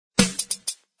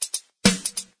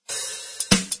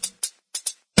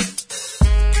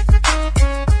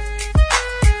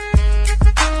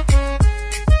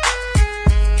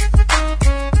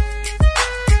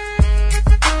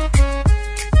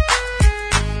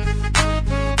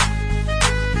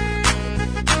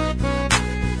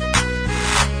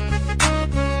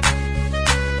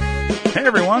Hey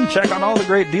everyone, check out all the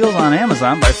great deals on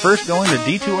Amazon by first going to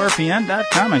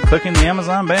d2rpn.com and clicking the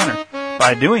Amazon banner.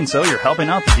 By doing so, you're helping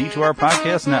out the D2R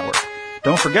Podcast Network.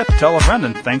 Don't forget to tell a friend,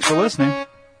 and thanks for listening.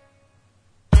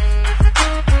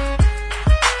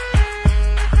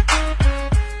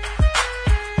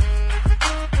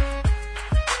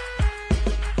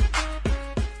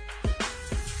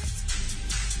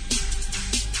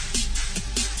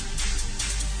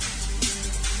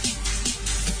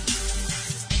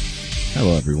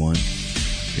 Hello, everyone.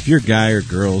 If your guy or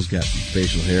girl's got some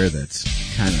facial hair that's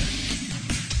kind of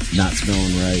not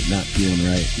smelling right, not feeling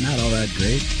right, not all that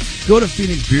great, go to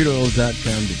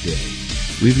PhoenixBeardOils.com today.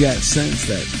 We've got scents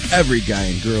that every guy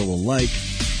and girl will like.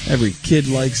 Every kid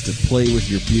likes to play with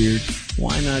your beard.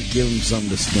 Why not give them something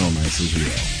to smell nice as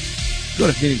well? Go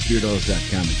to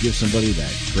PhoenixBeardOils.com and give somebody that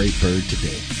great bird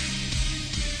today.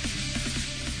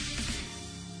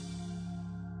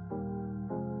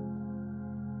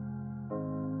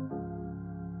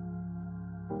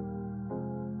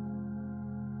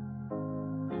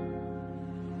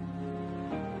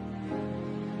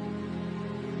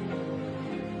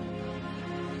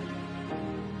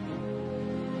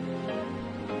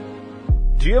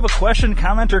 Do you have a question,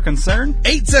 comment, or concern?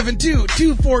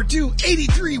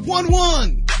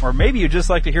 872-242-8311. Or maybe you'd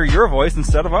just like to hear your voice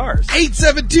instead of ours.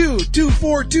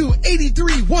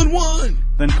 872-242-8311.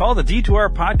 Then call the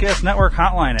D2R Podcast Network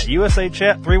hotline at USA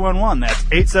Chat 311. That's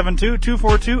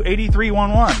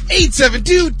 872-242-8311.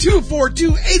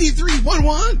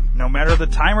 872-242-8311. No matter the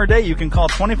time or day, you can call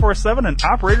 24/7 and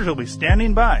operators will be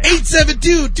standing by.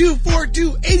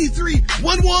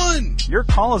 872-242-8311. Your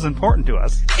call is important to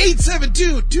us.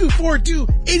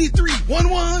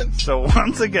 872-242-8311. So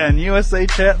once again, USA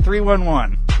Chat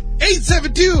 311.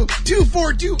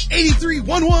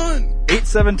 872-242-8311.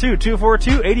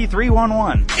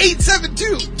 872-242-8311.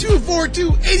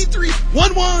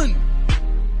 872-242-8311.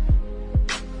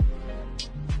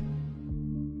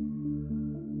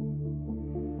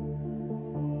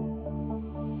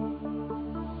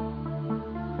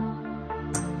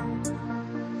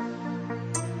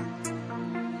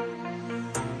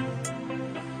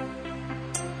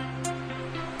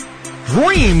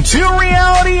 Dream 2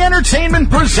 Reality Entertainment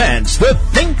presents the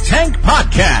Think Tank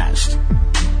Podcast.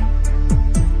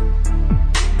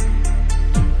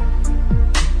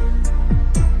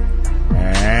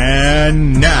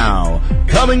 And now,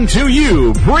 coming to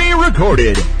you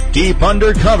pre-recorded, deep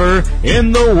undercover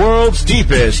in the world's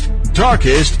deepest,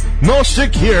 darkest, most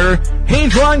secure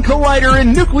Hadron Collider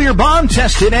and nuclear bomb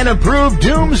tested and approved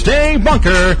doomsday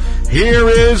bunker, here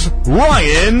is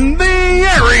Ryan the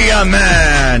Area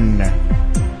Man.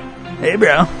 Hey,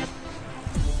 bro.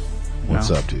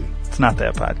 What's up, dude? It's not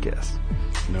that podcast.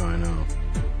 No, I know.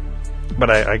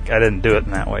 But I didn't do it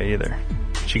in that way either.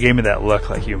 She gave me that look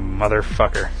like, you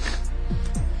motherfucker.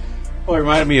 Well, it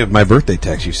reminded me of my birthday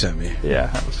text you sent me. Yeah,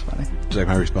 that was funny. Did you like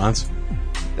my response?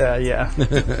 Yeah.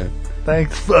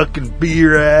 Thanks, fucking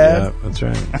B-Rad. Yeah, that's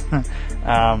right.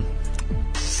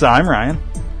 So I'm Ryan.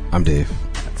 I'm Dave.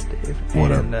 That's Dave.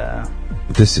 What and,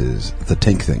 This is the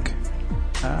Tank Think.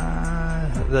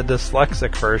 the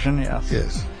dyslexic version, yes.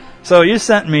 Yes. So you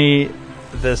sent me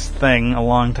this thing a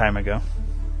long time ago.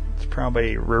 It's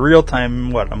probably real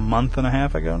time, a month and a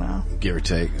half ago now? Give or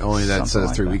take. Only that Something says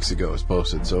like 3 that. weeks ago it was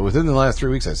posted. So within the last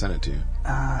 3 weeks I sent it to you.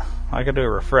 I could do a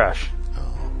refresh.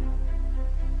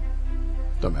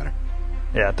 Don't matter.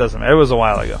 Yeah, it doesn't. It was a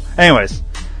while ago. Anyways,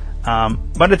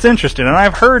 but it's interesting, and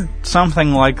I've heard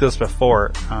something like this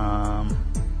before.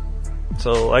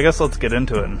 So I guess let's get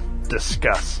into it and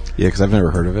discuss. Yeah, because I've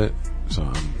never heard of it. So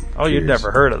I'm You'd curious.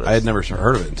 never heard of this? I had never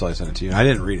heard of it until I sent it to you. I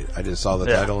didn't read it. I just saw the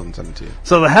title and sent it to you.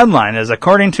 So the headline is,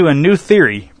 according to a new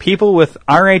theory, people with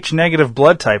Rh negative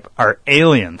blood type are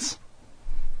aliens.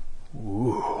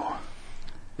 Ooh.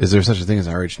 Is there such a thing as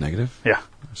Rh negative? Yeah.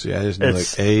 See, I just knew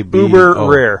It's like A, B, uber O.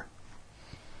 rare.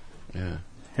 Yeah.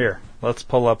 Here, let's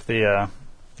pull up the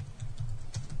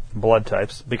blood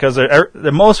types, because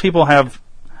most people have.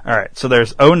 All right, so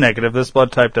there's O negative. This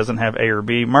blood type doesn't have A or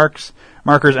B markers,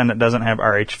 and it doesn't have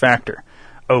Rh factor.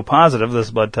 O positive.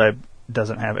 This blood type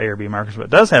doesn't have A or B markers,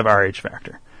 but does have Rh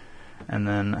factor. And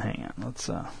then, hang on, let's.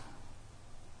 Why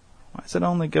does it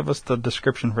only give us the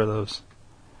description for those?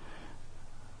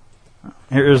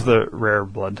 Here's the rare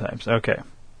blood types. Okay.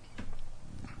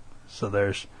 So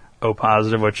there's O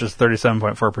positive, which is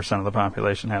 37.4% of the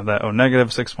population have that. O negative,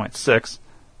 6.6,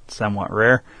 somewhat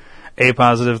rare. A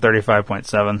positive,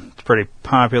 35.7, it's pretty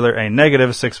popular. A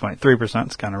negative, 6.3%,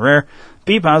 it's kind of rare.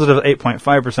 B positive,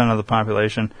 8.5% of the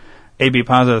population. AB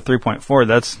positive, 3.4,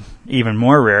 that's even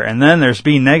more rare. And then there's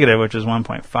B negative, which is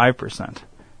 1.5%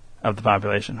 of the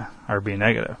population are B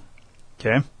negative.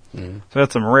 Okay? So we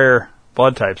got some rare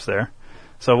blood types there.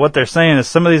 So what they're saying is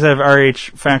some of these have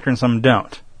RH factor and some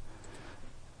don't.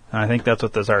 And I think that's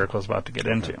what this article is about to get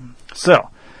into. So,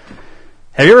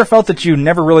 have you ever felt that you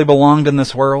never really belonged in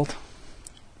this world?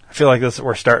 I feel like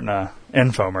we're starting a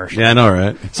infomercial. Yeah, I know,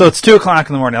 right? So it's 2 o'clock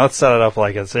in the morning. Let's set it up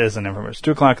like it is an infomercial. It's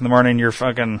 2 o'clock in the morning. You're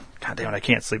fucking, God damn it, I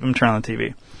can't sleep. I'm turning on the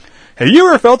TV. Have you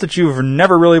ever felt that you've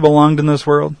never really belonged in this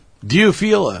world? Do you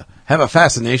have a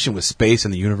fascination with space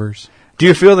and the universe? Do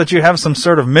you feel that you have some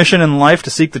sort of mission in life to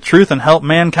seek the truth and help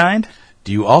mankind?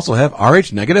 Do you also have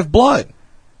Rh negative blood?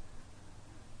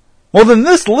 Well, then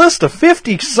this list of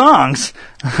 50 songs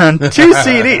on 2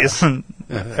 CDs.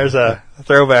 There's a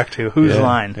throwback to Whose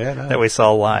Line that we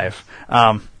saw live.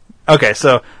 Okay,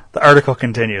 so the article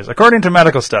continues. According to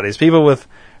medical studies, people with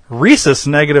rhesus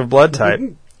negative blood type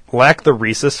lack the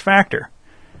rhesus factor.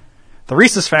 The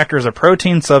rhesus factor is a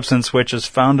protein substance which is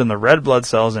found in the red blood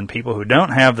cells in people who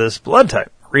don't have this blood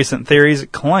type. Recent theories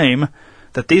claim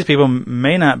that these people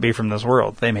may not be from this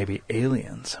world. They may be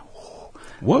aliens.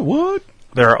 What?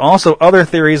 There are also other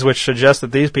theories which suggest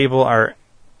that these people are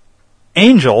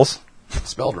angels,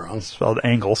 Spelled wrong. spelled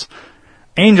angels,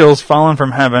 angels fallen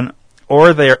from heaven,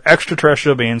 or they are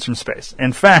extraterrestrial beings from space.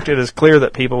 In fact, it is clear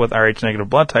that people with Rh negative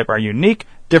blood type are unique,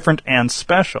 different, and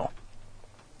special.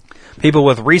 People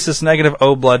with rhesus negative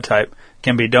O blood type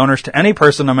can be donors to any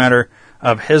person no matter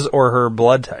of his or her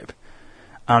blood type.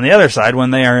 On the other side,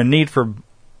 when they are in need for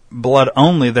blood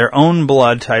only, their own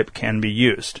blood type can be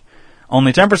used.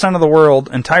 Only 10% of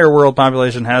the entire world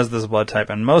population has this blood type,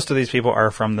 and most of these people are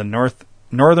from the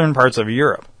northern parts of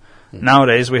Europe.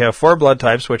 Nowadays, we have 4 blood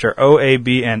types, which are O, A,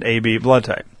 B, and AB blood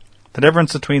type. The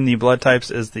difference between the blood types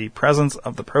is the presence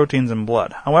of the proteins in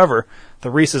blood. However, the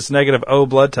rhesus negative O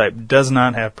blood type does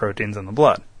not have proteins in the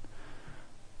blood.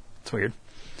 It's weird.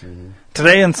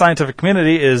 Today, the scientific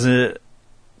community is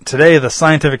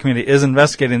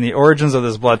investigating the origins of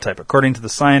this blood type. According to the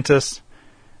scientists,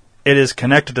 it is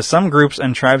connected to some groups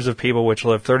and tribes of people which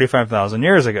lived 35,000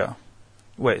 years ago.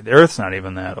 Wait, the Earth's not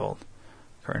even that old,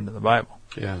 according to the Bible.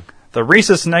 Yeah. The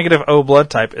rhesus negative O blood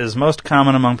type is most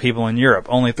common among people in Europe.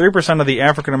 Only 3% of the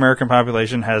African American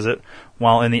population has it,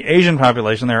 while in the Asian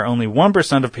population there are only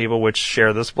 1% of people which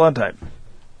share this blood type.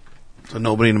 So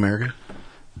nobody in America?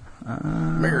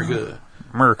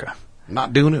 America.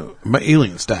 Not doing it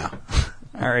alien style.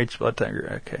 Rh blood type,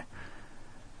 okay.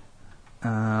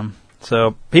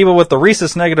 So people with the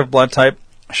rhesus negative blood type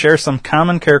share some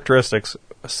common characteristics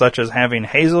such as having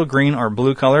hazel, green, or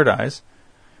blue colored eyes,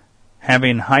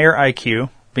 having higher IQ,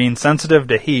 being sensitive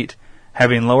to heat,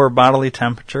 having lower bodily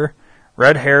temperature,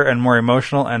 red hair, and more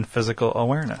emotional and physical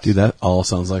awareness. Dude, that all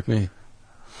sounds like me.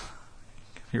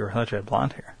 You thought you had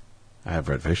blonde hair. I have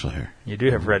red facial hair. You do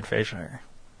have red facial hair.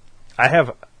 I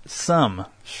have some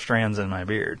strands in my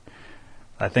beard.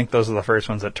 I think those are the first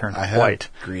ones that turn white.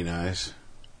 Green eyes.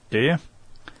 Do you?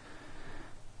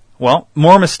 Well,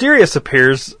 more mysterious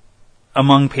appears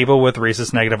among people with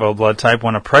rhesus negative O blood type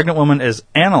when a pregnant woman is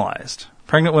analyzed.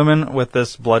 Pregnant women with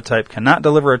this blood type cannot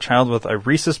deliver a child with a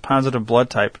rhesus positive blood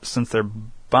type since their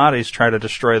bodies try to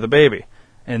destroy the baby.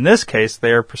 In this case,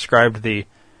 they are prescribed the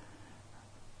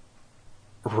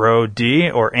Rho-D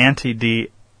or anti-D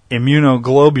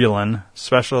immunoglobulin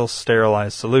special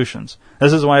sterilized solutions.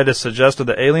 This is why it is suggested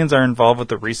that aliens are involved with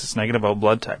the rhesus negative O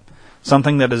blood type.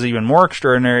 Something that is even more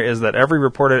extraordinary is that every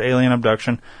reported alien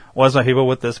abduction was by people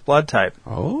with this blood type.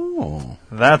 Oh.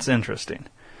 That's interesting.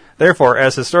 Therefore,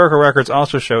 as historical records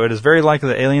also show, it is very likely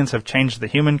that aliens have changed the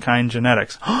humankind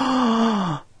genetics.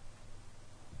 Wow.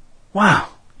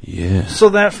 Yeah. So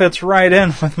that fits right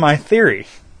in with my theory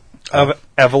of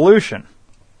evolution.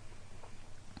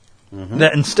 Mm-hmm.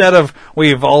 That instead of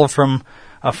we evolved from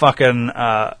a fucking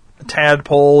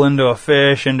tadpole into a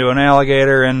fish, into an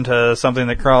alligator, into something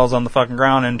that crawls on the fucking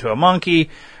ground, into a monkey,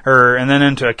 and then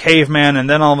into a caveman, and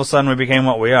then all of a sudden we became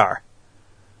what we are.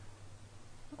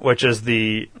 Which is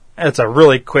it's a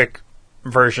really quick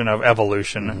version of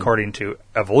evolution, according to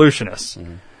evolutionists.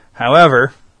 Mm-hmm.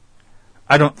 However,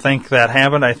 I don't think that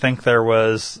happened. I think there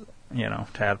was,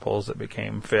 tadpoles that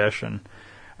became fish, and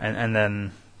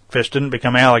then fish didn't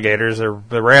become alligators. They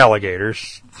were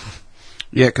alligators.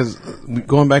 Yeah, because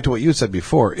going back to what you said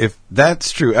before, if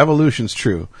that's true, evolution's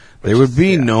true, there would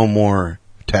be no more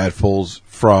tadpoles,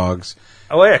 frogs.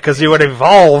 Oh yeah, because you would have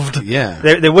evolved. Yeah,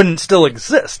 they wouldn't still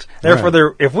exist.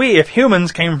 Therefore, if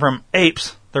humans came from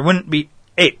apes, there wouldn't be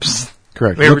apes.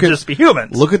 Correct. There would just be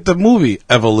humans. Look at the movie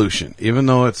Evolution. Even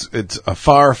though it's a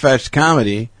far-fetched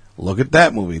comedy, Look at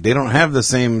that movie. They don't have the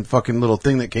same fucking little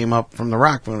thing that came up from the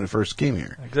rock when it first came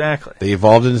here. Exactly. They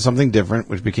evolved into something different,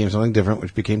 which became something different,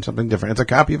 which became something different. It's a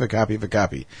copy of a copy of a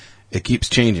copy. It keeps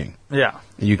changing. Yeah.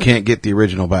 And you can't get the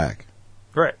original back.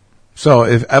 Right. So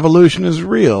if evolution is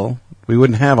real, we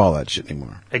wouldn't have all that shit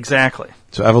anymore. Exactly.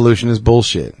 So evolution is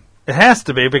bullshit. It has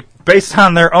to be based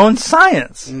on their own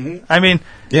science. Mm-hmm. I mean,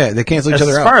 Yeah, they cancel each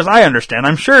other out. as far as I understand,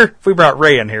 I'm sure if we brought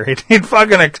Ray in here, he'd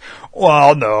fucking,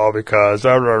 well, no, because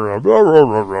the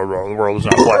world is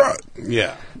not flat.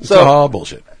 Yeah. It's So- all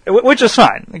bullshit. Which is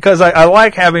fine, because I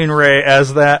like having Ray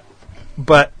as that,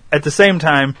 but at the same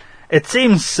time, it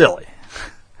seems silly.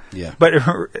 Yeah. But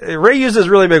Ray uses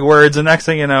really big words, and next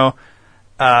thing you know,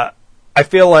 I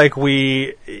feel like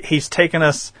he's taken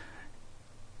us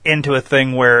into a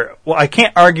thing where, well, I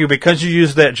can't argue because you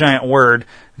use that giant word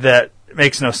that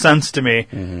makes no sense to me.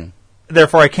 Mm-hmm.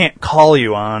 Therefore, I can't call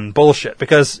you on bullshit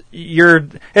because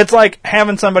it's like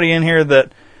having somebody in here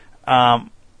that,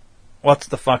 what's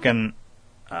the fucking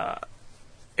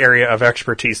area of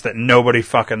expertise that nobody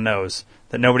fucking knows,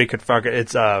 that nobody could fucking,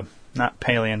 it's not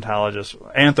paleontologist,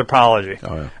 anthropology.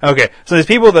 Oh, yeah. Okay, so these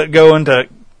people that go into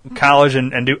college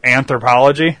and do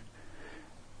anthropology,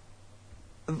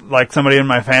 like somebody in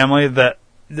my family, that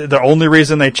the only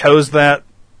reason they chose that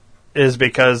is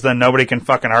because then nobody can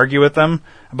fucking argue with them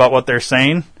about what they're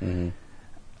saying. Mm-hmm.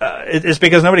 It's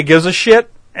because nobody gives a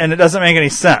shit, and it doesn't make any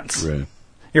sense. Right.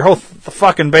 Your whole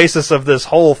fucking basis of this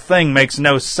whole thing makes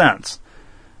no sense.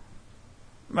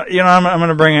 You know, I'm going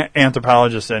to bring an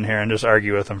anthropologist in here and just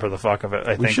argue with them for the fuck of it,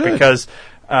 I think. should. Because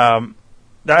I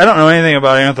don't know anything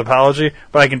about anthropology,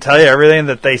 but I can tell you everything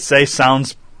that they say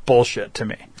sounds bullshit to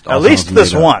me. All At least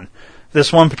sounds made up.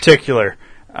 this one particular.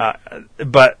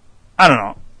 But I don't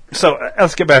know. So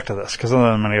let's get back to this, because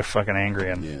otherwise I'm going to get fucking angry.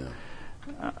 And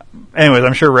Yeah. anyways,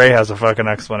 I'm sure Ray has a fucking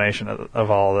explanation of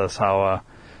all this. How?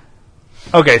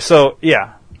 Okay, so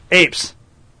yeah, apes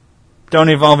don't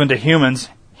evolve into humans.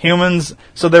 Humans.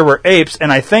 So there were apes,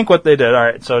 and I think what they did. All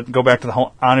right, so go back to the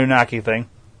whole Anunnaki thing.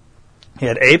 He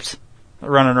had apes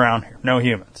running around here, no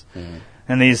humans,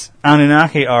 and these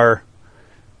Anunnaki are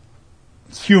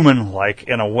human-like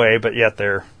in a way, but yet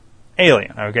they're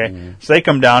alien. Okay, so they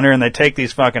come down here and they take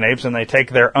these fucking apes and they take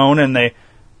their own and they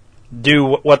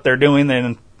do what they're doing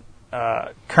in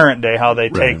current day. How they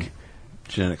take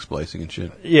Genetic splicing and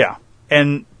shit. yeah,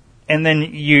 and then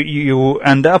you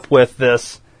end up with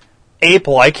this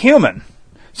ape-like human.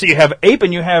 So you have ape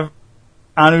and you have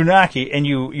Anunnaki, and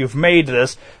you've made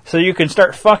this so you can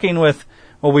start fucking with.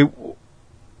 Well,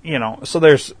 so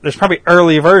there's probably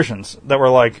early versions that were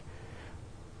like,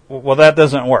 well, that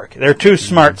doesn't work. They're too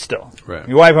smart still. Right.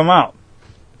 You wipe them out.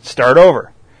 Start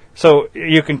over. So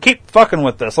you can keep fucking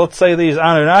with this. Let's say these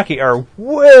Anunnaki are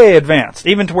way advanced,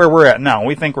 even to where we're at now.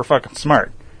 We think we're fucking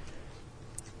smart.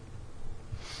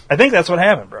 I think that's what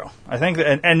happened, bro. I think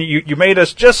that, and you made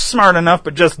us just smart enough,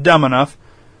 but just dumb enough,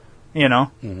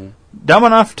 dumb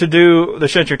enough to do the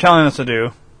shit you're telling us to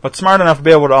do, but smart enough to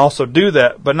be able to also do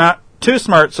that, but not too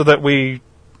smart so that we,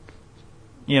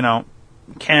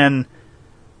 can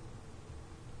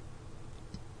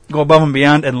go above and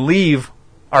beyond and leave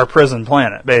our prison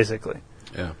planet, basically.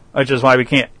 Yeah. Which is why we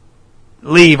can't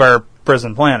leave our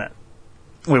prison planet.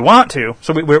 We want to,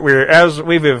 so we're as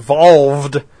we've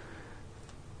evolved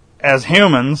as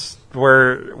humans,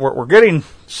 we're getting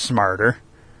smarter.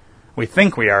 We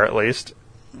think we are, at least.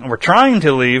 We're trying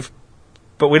to leave,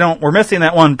 but we're missing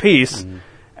that one piece,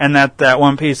 and that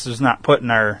one piece is not put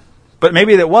in our. But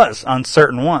maybe it was on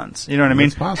certain ones. You know what I mean?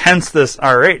 It's possible. Hence this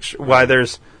RH, why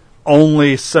there's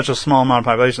only such a small amount of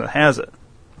population that has it.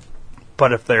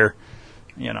 But if they're,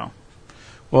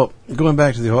 Well, going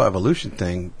back to the whole evolution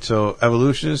thing, so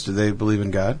evolutionists, do they believe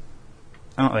in God?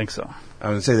 I don't think so. I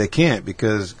would say they can't,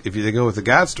 because if they go with the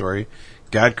God story,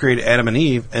 God created Adam and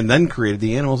Eve and then created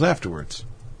the animals afterwards.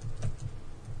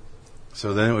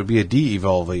 So then it would be a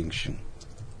de-evolvation.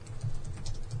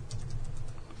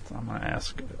 So I'm going to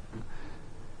ask.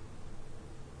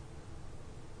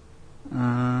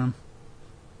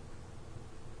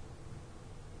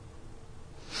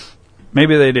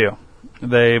 Maybe they do.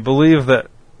 They believe that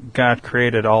God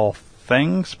created all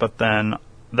things, but then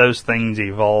those things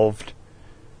evolved,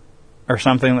 or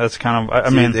something. That's kind of. I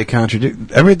mean, they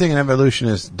contradict everything an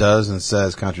evolutionist does and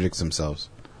says contradicts themselves.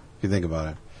 If you think about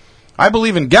it, I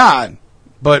believe in God,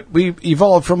 but we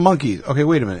evolved from monkeys. Okay,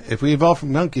 wait a minute. If we evolved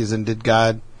from monkeys, then did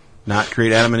God not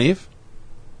create Adam and Eve?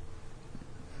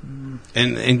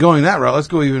 And going that route, let's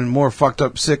go even more fucked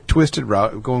up, sick, twisted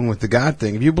route, going with the God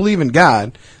thing. If you believe in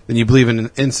God, then you believe in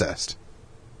incest.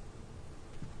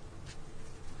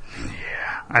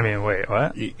 I mean, wait,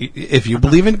 what? If you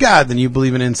believe in God, then you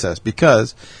believe in incest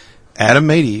because Adam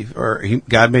made Eve,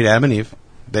 God made Adam and Eve.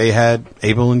 They had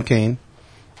Abel and Cain,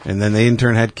 and then they in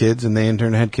turn had kids, and they in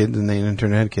turn had kids, and they in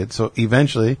turn had kids. So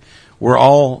eventually,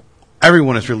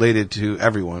 everyone is related to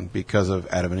everyone because of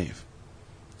Adam and Eve.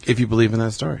 If you believe in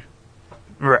that story.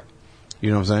 Right.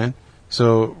 You know what I'm saying?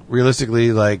 So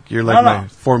realistically, like, you're like No, no. my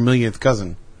 4 millionth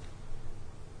cousin.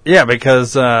 Yeah,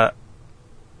 because there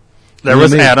You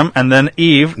was and me. Adam and then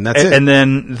Eve, And that's it. and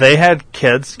then they had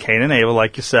kids, Cain and Abel,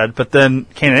 like you said. But then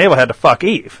Cain and Abel had to fuck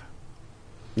Eve.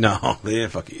 No, they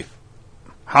didn't fuck Eve.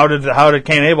 How did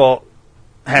Cain and Abel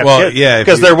have Well, kids? yeah, if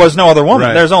because you- there was no other woman.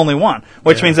 Right. There's only one,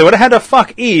 which Yeah. means they would have had to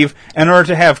fuck Eve in order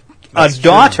to have That's a true.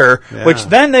 daughter. Yeah. Which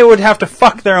then they would have to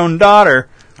fuck their own daughter.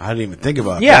 I didn't even think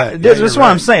about Yeah, that. that's you're what right.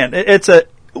 I'm saying. It's a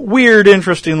weird,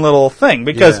 interesting little thing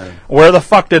because Yeah. where the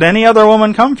fuck did any other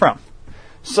woman come from?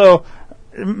 So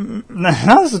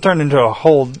now this has turned into a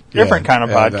whole different kind of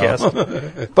Yeah, I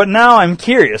podcast. But now I'm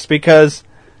curious because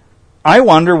I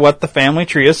wonder what the family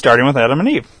tree is starting with Adam and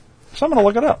Eve. So I'm going to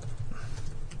look it up.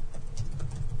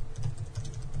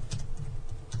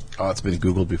 Oh, it's been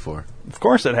Googled before. Of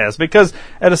course it has, because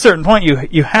at a certain point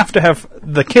you have to have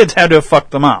the kids had to have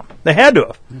fucked the mom. They had to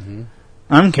have. Mm-hmm.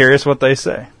 I'm curious what they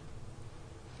say.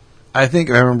 I think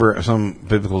I remember some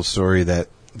biblical story that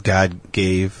God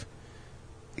gave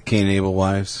Cain and Abel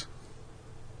wives.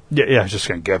 Yeah, I was just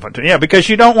going to give it to you. Yeah, because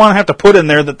you don't want to have to put in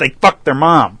there that they fucked their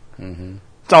mom. Mm-hmm.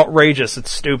 It's outrageous.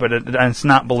 It's stupid. And it's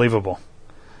not believable.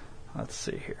 Let's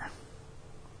see here.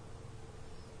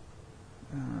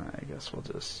 I guess we'll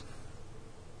just...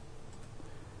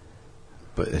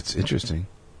 But it's interesting.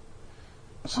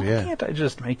 So Why yeah, can't I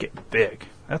just make it big?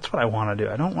 That's what I want to do.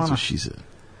 I don't that's want what to... she said.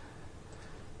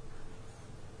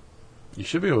 You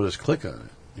should be able to just click on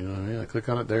it. You know what I mean? Like, click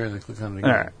on it there and then click on it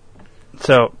again. All right.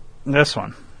 So, this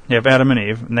one. You have Adam and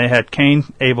Eve, and they had Cain,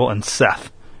 Abel, and Seth.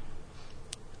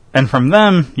 And from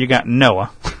them, you got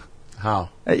Noah. How?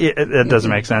 It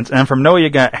doesn't make sense. And from Noah, you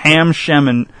got Ham, Shem,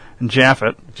 and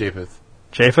Japheth. Japheth.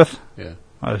 Japheth? Yeah.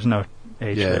 Oh, there's no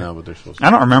H Yeah, there. no, but they're supposed to. I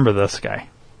don't remember this guy.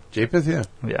 Japheth, yeah.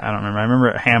 Yeah, I don't remember. I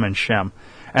remember Ham and Shem.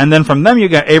 And then from them, you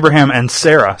got Abraham and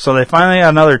Sarah. So they finally had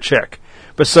another chick.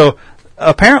 But so,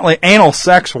 apparently anal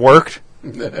sex worked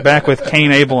back with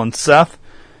Cain, Abel, and Seth.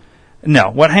 No,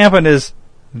 what happened is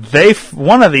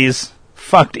one of these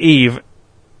fucked Eve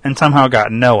and somehow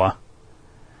got Noah.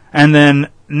 And then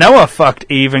Noah fucked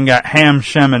Eve and got Ham,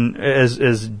 Shem, and is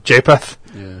Japheth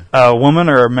Yeah. a woman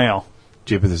or a male?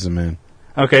 Japheth is a man.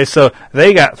 Okay, so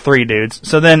they got 3 dudes.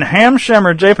 So then Ham, Shem,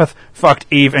 or Japheth fucked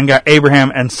Eve and got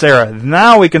Abraham and Sarah.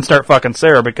 Now we can start fucking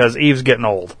Sarah because Eve's getting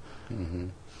old. Mm-hmm.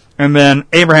 And then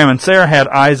Abraham and Sarah had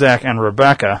Isaac and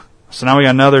Rebecca. So now we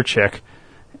got another chick.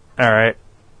 All right.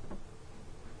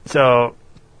 So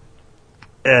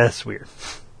it's weird.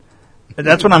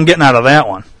 That's what I'm getting out of that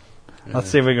one. Let's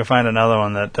see if we can find another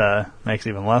one that makes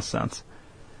even less sense.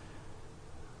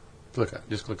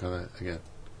 Just click on that again.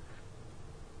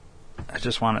 I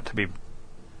just want it to be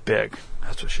big.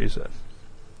 That's what she said.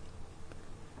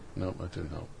 Nope, that didn't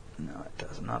help. No, it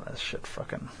does not. That shit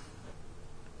fucking...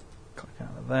 Click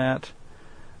out of that.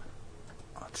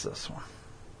 What's this one?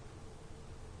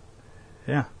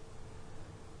 Yeah.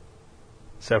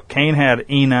 So Cain had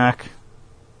Enoch,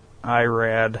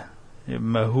 Irad,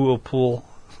 Mahuapul.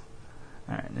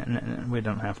 Alright, we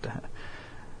don't have to...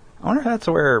 I wonder if that's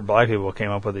where black people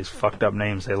came up with these fucked up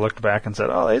names. They looked back and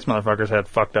said, oh, these motherfuckers had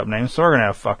fucked up names, so we're going to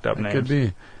have fucked up It names. could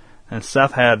be. And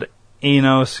Seth had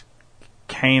Enos,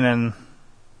 Canaan,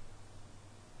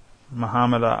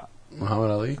 Muhammad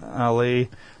Muhammad Ali? Ali,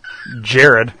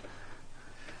 Jared.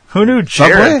 Who knew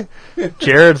Jared?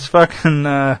 Jared's fucking,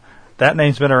 that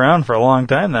name's been around for a long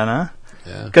time then, huh?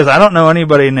 Yeah. Because I don't know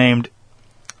anybody named,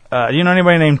 do you know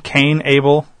anybody named Cain,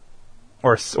 Abel?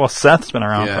 Or, well, Seth's been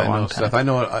around for Yeah, a I long know time. Seth. I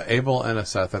know Abel and a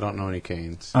Seth. I don't know any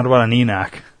Cains. What about an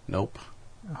Enoch? Nope.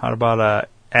 How about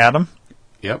Adam?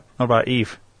 Yep. What about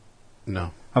Eve? No.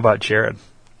 How about Jared?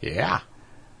 Yeah.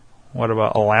 What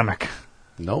about Lamech?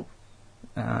 Nope.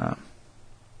 Anyways.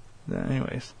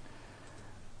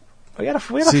 We gotta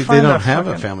See, find they don't a have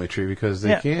a fucking- family tree because they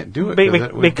Yeah, can't do it be- because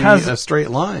it would because- be a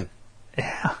straight line.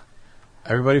 Yeah.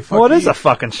 Everybody fuck Well, it is Eve. a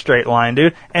fucking straight line,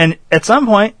 dude. And at some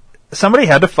point, somebody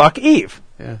had to fuck Eve.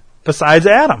 Yeah. Besides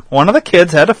Adam. One of the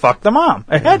kids had to fuck the mom.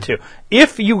 It had to.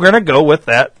 If you're going to go with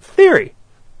that theory.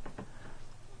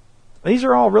 These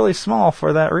are all really small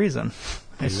for that reason.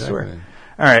 I swear. Exactly.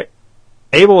 Alright.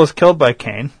 Abel was killed by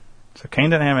Cain. So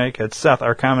Cain didn't have any kids. Seth,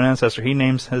 our common ancestor, he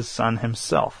names his son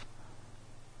himself.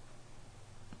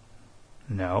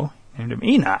 No. He named him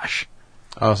Enosh.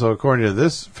 Oh, so according to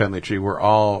this family tree, we're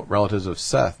all relatives of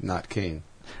Seth, not Cain.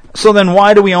 So then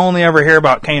why do we only ever hear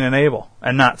about Cain and Abel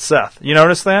and not Seth? You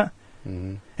notice that?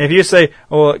 Mm-hmm. If you say,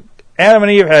 well, Adam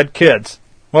and Eve had kids,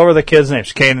 what were the kids'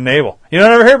 names? Cain and Abel. You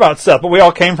don't ever hear about Seth, but we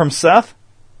all came from Seth?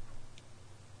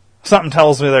 Something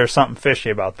tells me there's something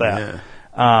fishy about that.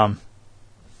 Yeah.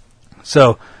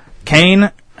 So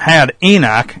Cain had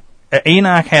Enoch.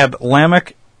 Enoch had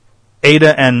Lamech,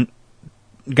 Ada, and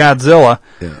Godzilla.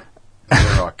 Yeah.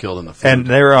 They were all killed in the flood. And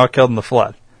they were all killed in the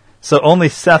flood. So only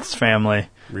Seth's family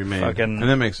remained. Fucking, and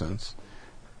that makes sense.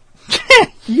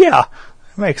 Yeah.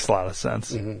 It makes a lot of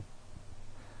sense. Mm-hmm.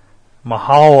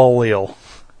 Mahalalel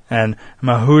and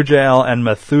Mahujael and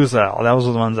Methuselah. Those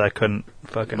were the ones I couldn't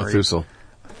fucking read.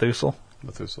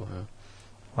 Methuselah, yeah.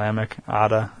 Lamech,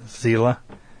 Ada, Zillah.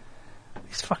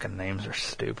 These fucking names are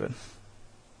stupid.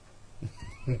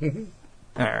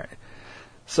 Alright.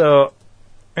 So,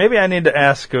 maybe I need to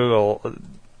ask Google.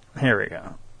 Here we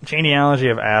go. Genealogy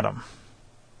of Adam.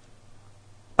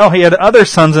 Oh, he had other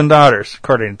sons and daughters,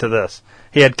 according to this.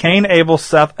 He had Cain, Abel,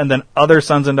 Seth, and then other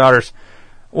sons and daughters,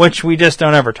 which we just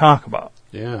don't ever talk about.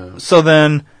 Yeah. So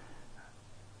then,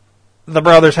 the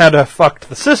brothers had to have fucked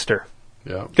the sister.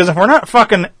 Yeah. Because if we're not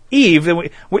fucking Eve, then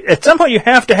we at some point you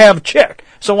have to have chick.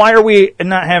 So why are we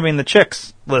not having the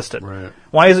chicks listed? Right.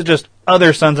 Why is it just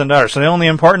other sons and daughters? So the only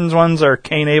important ones are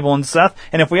Cain, Abel, and Seth.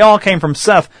 And if we all came from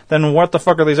Seth, then what the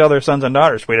fuck are these other sons and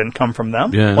daughters? We didn't come from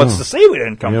them? Yeah, What's to say we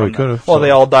didn't come from we them? could've, Well,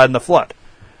 they all died in the flood.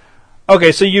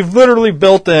 Okay, so you've literally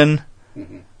built in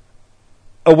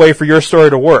a way for your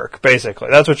story to work, basically.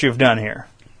 That's what you've done here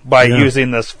by using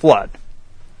this flood.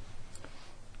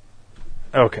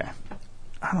 Okay.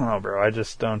 I don't know, bro. I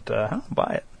just don't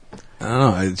buy it. I don't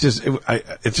know. It's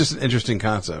just an interesting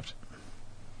concept.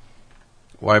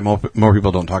 Why more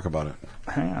people don't talk about it?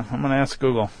 Hang on. I'm going to ask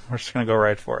Google. We're just going to go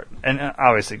right for it. And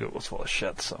obviously Google's full of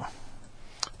shit, so.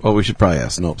 Well, we should probably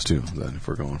ask Snopes, too, then, if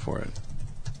we're going for it.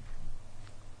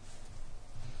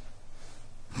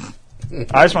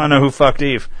 I just want to know who fucked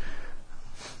Eve.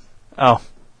 Oh.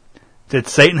 Did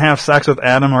Satan have sex with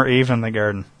Adam or Eve in the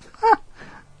garden?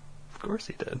 Of course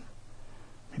he did.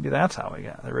 Maybe that's how we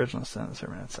got the original sin. The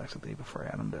serpent had sex with Eve before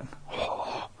Adam did.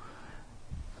 Oh.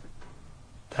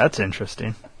 That's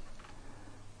interesting.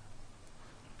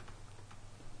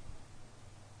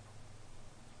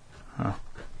 Oh,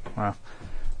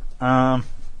 wow.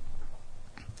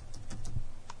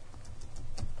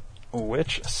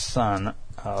 Which son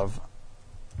of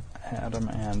Adam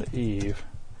and Eve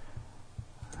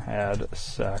had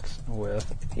sex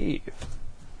with Eve?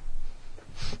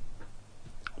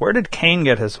 Where did Cain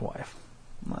get his wife?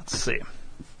 Let's see.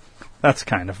 That's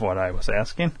kind of what I was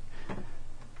asking.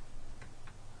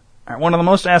 One of the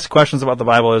most asked questions about the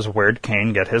Bible is, where did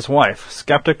Cain get his wife?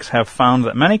 Skeptics have found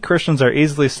that many Christians are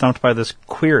easily stumped by this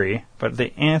query, but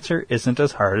the answer isn't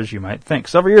as hard as you might think.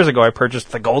 Several years ago, I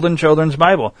purchased the Golden Children's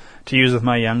Bible to use with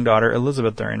my young daughter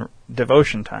Elizabeth during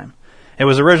devotion time. It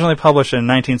was originally published in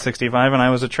 1965, and I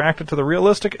was attracted to the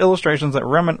realistic illustrations that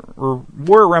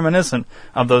were reminiscent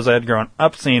of those I had grown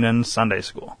up seeing in Sunday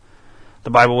school. The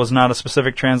Bible was not a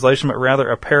specific translation, but rather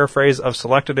a paraphrase of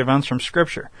selected events from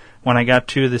Scripture. When I got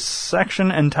to the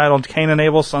section entitled Cain and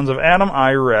Abel, Sons of Adam,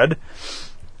 I read,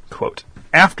 quote,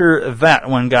 "After that,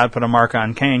 when God put a mark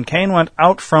on Cain, Cain went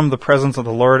out from the presence of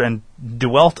the Lord and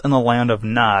dwelt in the land of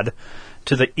Nod,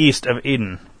 to the east of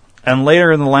Eden. And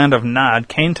later in the land of Nod,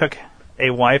 Cain took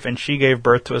a wife, and she gave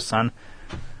birth to a son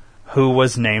who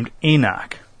was named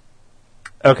Enoch."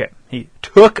 Okay, he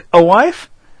took a wife?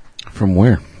 From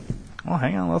where? Well,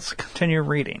 hang on, let's continue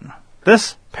reading.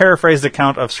 This paraphrased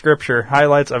account of Scripture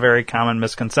highlights a very common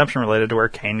misconception related to where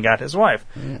Cain got his wife.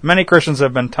 Many Christians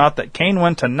have been taught that Cain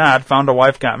went to Nod, found a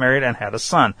wife, got married, and had a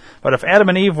son. But if Adam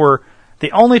and Eve were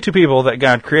the only two people that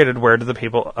God created, where did the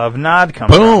people of Nod come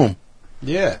from? Boom!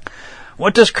 Yeah.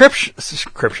 What does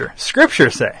Scripture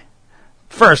say?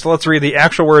 First, let's read the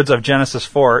actual words of Genesis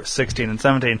 4:16 and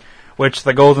 17, which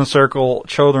the Golden Circle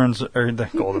the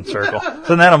Golden Circle.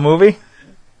 Isn't that a movie?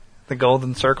 The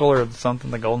Golden Circle or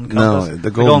something? The Golden Compass? No,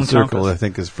 the Golden Circle, Compass. I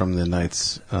think, is from the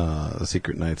Knights, the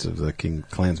Secret Knights of the King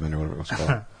Klansman, or whatever it was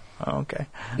called. Oh, okay.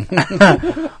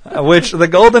 Which the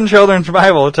Golden Children's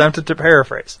Bible attempted to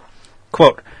paraphrase.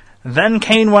 Quote, "Then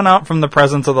Cain went out from the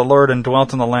presence of the Lord and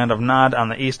dwelt in the land of Nod on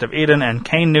the east of Eden, and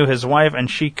Cain knew his wife, and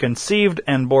she conceived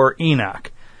and bore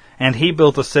Enoch. And he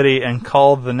built a city and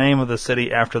called the name of the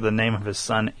city after the name of his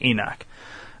son Enoch."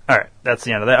 Alright, that's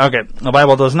the end of that. Okay, the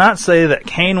Bible does not say that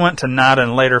Cain went to Nod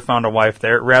and later found a wife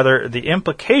there. Rather, the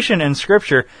implication in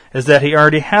Scripture is that he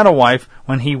already had a wife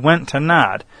when he went to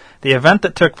Nod. The event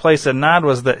that took place in Nod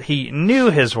was that he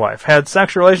knew his wife, had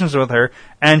sexual relations with her,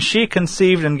 and she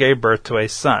conceived and gave birth to a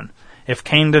son. If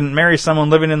Cain didn't marry someone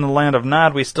living in the land of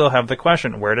Nod, we still have the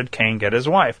question, where did Cain get his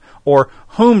wife? Or,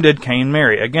 whom did Cain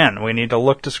marry? Again, we need to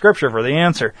look to Scripture for the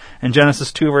answer. In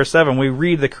Genesis 2 verse 7, we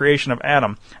read the creation of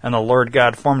Adam, and the Lord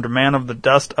God formed man of the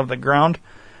dust of the ground,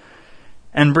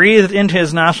 and breathed into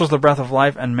his nostrils the breath of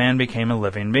life, and man became a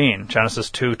living being.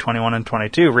 Genesis 2:21 and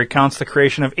 22 recounts the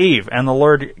creation of Eve, and the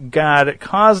Lord God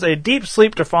caused a deep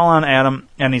sleep to fall on Adam,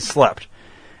 and he slept.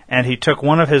 And he took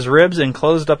one of his ribs and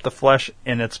closed up the flesh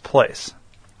in its place.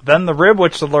 Then the rib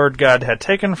which the Lord God had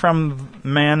taken from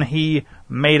man he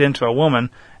made into a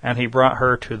woman, and he brought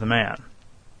her to the man.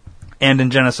 And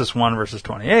in Genesis 1 verses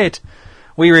 28,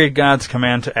 we read God's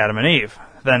command to Adam and Eve.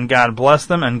 Then God blessed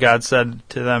them, and God said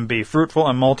to them, be fruitful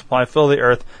and multiply, fill the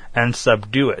earth, and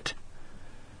subdue it.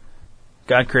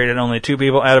 God created only two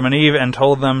people, Adam and Eve, and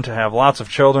told them to have lots of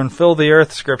children, fill the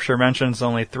earth. Scripture mentions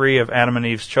only three of Adam and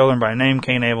Eve's children by name,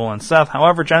 Cain, Abel, and Seth.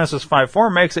 However, Genesis 5:4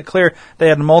 makes it clear they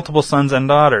had multiple sons and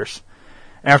daughters.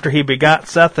 After he begot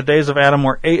Seth, the days of Adam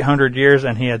were 800 years,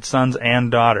 and he had sons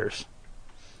and daughters.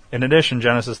 In addition,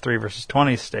 Genesis 3 verses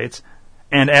 20 states,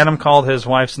 and Adam called his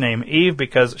wife's name Eve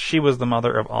because she was the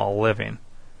mother of all living.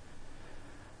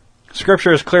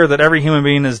 Scripture is clear that every human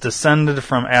being is descended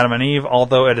from Adam and Eve.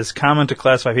 Although it is common to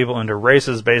classify people into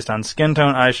races based on skin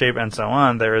tone, eye shape, and so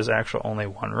on, there is actually only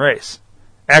one race.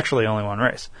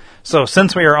 So,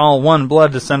 since we are all one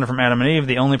blood descended from Adam and Eve,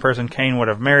 the only person Cain would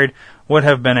have married would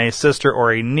have been a sister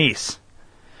or a niece.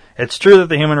 It's true that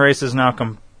the human race is now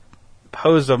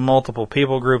composed of multiple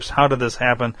people groups. How did this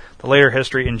happen? The later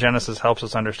history in Genesis helps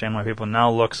us understand why people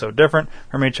now look so different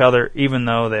from each other, even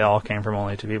though they all came from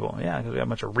only two people. Yeah, because we got a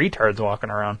bunch of retards walking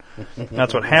around.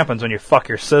 That's what happens when you fuck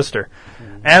your sister.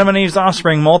 Adam and Eve's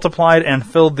offspring multiplied and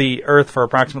filled the earth for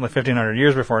approximately 1,500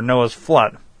 years before Noah's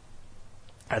flood.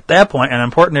 At that point, an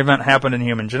important event happened in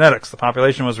human genetics. The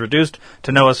population was reduced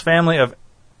to Noah's family of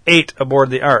 8 aboard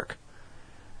the ark.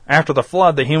 After the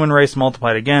flood, the human race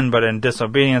multiplied again, but in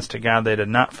disobedience to God, they did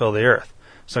not fill the earth.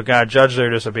 So God judged their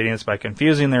disobedience by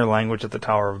confusing their language at the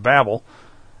Tower of Babel,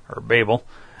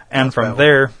 and from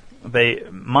there they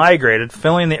migrated,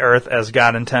 filling the earth as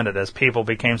God intended. As people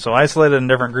became so isolated in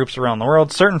different groups around the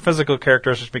world, certain physical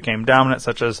characteristics became dominant,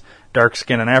 such as dark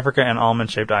skin in Africa and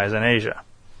almond-shaped eyes in Asia.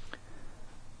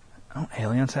 Don't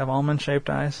aliens have almond-shaped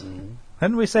eyes? Mm-hmm.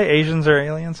 Didn't we say Asians are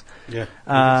aliens? Yeah.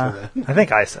 I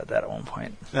think I said that at one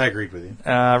point. I agreed with you.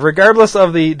 Regardless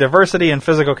of the diversity in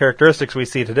physical characteristics we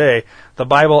see today, the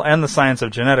Bible and the science of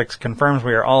genetics confirms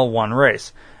we are all one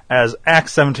race. As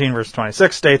Acts 17 verse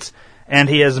 26 states, and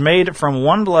he has made from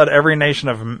one blood every nation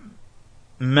of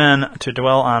men to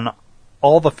dwell on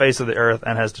all the face of the earth,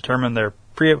 and has determined their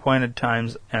pre-appointed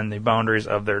times and the boundaries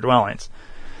of their dwellings.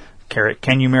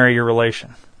 Can you marry your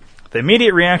relation? The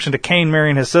immediate reaction to Cain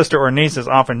marrying his sister or niece is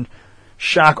often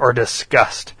shock or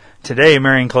disgust. Today,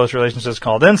 marrying close relations is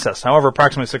called incest. However,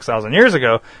 approximately 6,000 years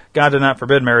ago, God did not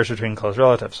forbid marriage between close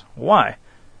relatives. Why?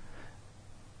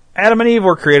 Adam and Eve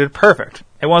were created perfect.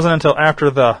 It wasn't until after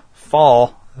the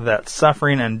fall that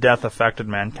suffering and death affected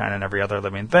mankind and every other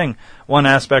living thing. One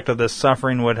aspect of this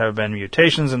suffering would have been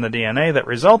mutations in the DNA that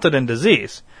resulted in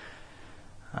disease.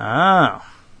 Oh.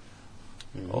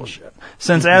 Bullshit.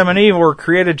 Since Adam and Eve were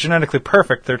created genetically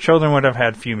perfect, their children would have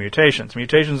had few mutations.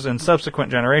 Mutations in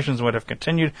subsequent generations would have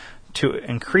continued to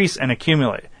increase and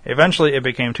accumulate. Eventually, it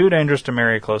became too dangerous to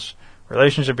marry a close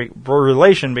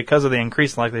relation because of the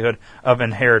increased likelihood of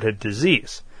inherited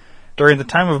disease. During the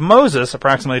time of Moses,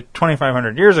 approximately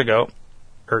 2,500 years ago,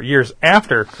 or years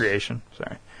after creation,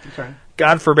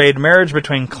 God forbade marriage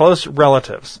between close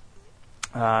relatives.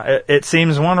 It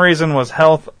seems one reason was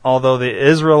health. Although the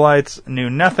Israelites knew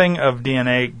nothing of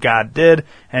DNA, God did,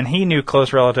 and he knew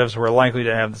close relatives were likely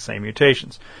to have the same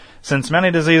mutations. Since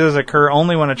many diseases occur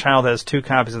only when a child has 2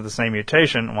 copies of the same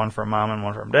mutation, one from mom and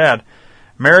one from dad,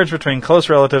 marriage between close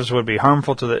relatives would be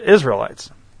harmful to the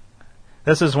Israelites.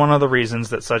 This is one of the reasons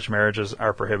that such marriages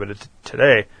are prohibited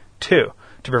today, too,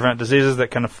 to prevent diseases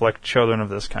that can afflict children of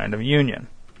this kind of union.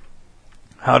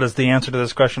 How does the answer to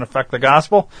this question affect the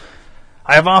gospel?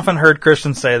 I have often heard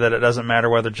Christians say that it doesn't matter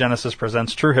whether Genesis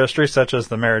presents true history, such as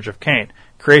the marriage of Cain.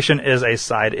 Creation is a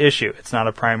side issue. It's not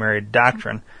a primary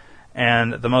doctrine.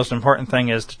 And the most important thing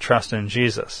is to trust in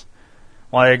Jesus.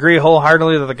 While I agree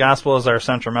wholeheartedly that the gospel is our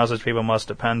central message, people must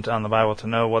depend on the Bible to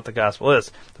know what the gospel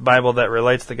is. The Bible that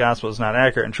relates the gospel is not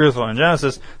accurate and truthful in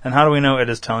Genesis, then how do we know it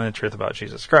is telling the truth about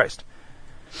Jesus Christ?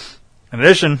 In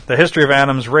addition, the history of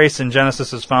Adam's race in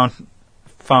Genesis is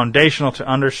foundational to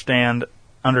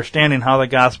understanding how the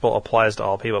gospel applies to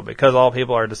all people. Because all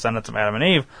people are descendants of Adam and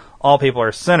Eve, all people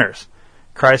are sinners.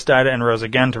 Christ died and rose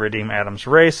again to redeem Adam's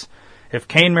race. If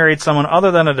Cain married someone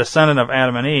other than a descendant of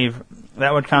Adam and Eve,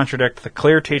 That would contradict the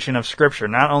clear teaching of Scripture,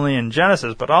 not only in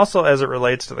Genesis, but also as it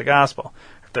relates to the gospel.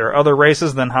 If there are other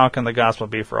races, then how can the gospel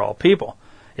be for all people?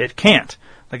 It can't.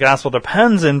 The gospel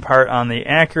depends in part on the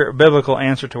accurate biblical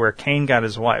answer to where Cain got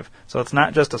his wife. So it's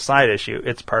not just a side issue,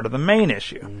 it's part of the main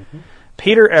issue. Mm-hmm.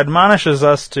 Peter admonishes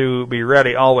us to be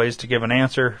ready always to give an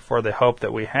answer for the hope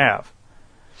that we have.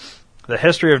 The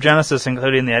history of Genesis,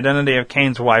 including the identity of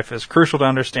Cain's wife, is crucial to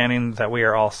understanding that we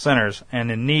are all sinners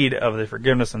and in need of the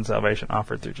forgiveness and salvation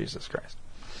offered through Jesus Christ.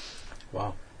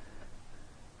 Wow.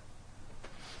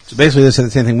 So basically they said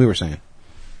the same thing we were saying.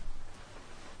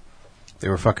 They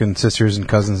were fucking sisters and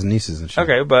cousins and nieces and shit.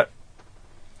 Okay, but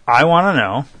I want to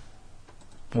know,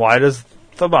 why does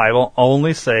the Bible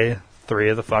only say 3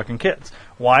 of the fucking kids?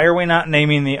 Why are we not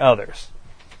naming the others?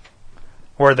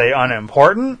 Were they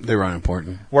unimportant? They were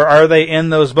unimportant. Are they in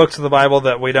those books of the Bible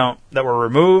that were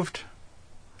removed?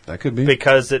 That could be.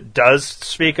 Because it does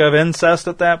speak of incest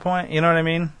at that point, you know what I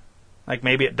mean? Like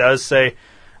maybe it does say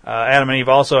Adam and Eve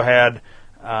also had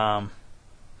a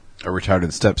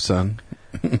retarded stepson.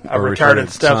 A retarded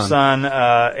stepson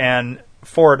and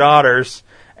 4 daughters.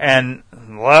 And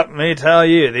let me tell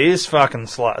you, these fucking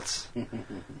sluts.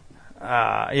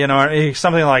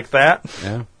 Something like that.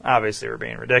 Yeah. Obviously, we're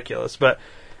being ridiculous, but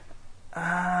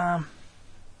let's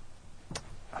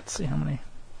see how many.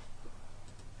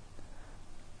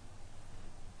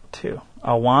 2.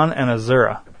 Awan and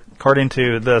Azura. According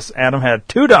to this, Adam had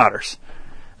 2 daughters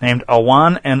named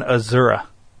Awan and Azura.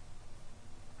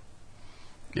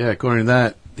 Yeah, according to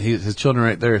that, his children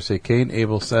right there say Cain,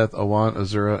 Abel, Seth, Awan,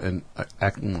 Azura, and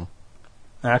Aklima.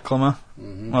 Aklima?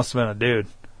 Mm-hmm. Must have been a dude.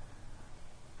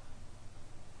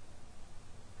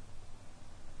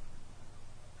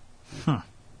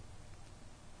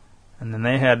 And then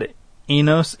they had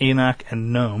Enos, Enoch,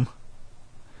 and Noam.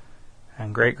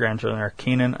 And great-grandchildren are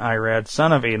Kenan, Irad,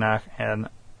 son of Enoch, and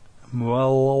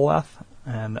Mueleth,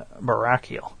 and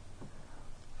Barachiel.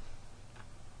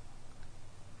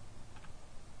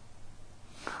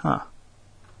 Huh.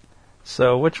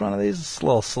 So which one of these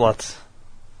little sluts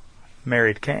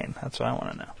married Cain? That's what I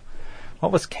want to know.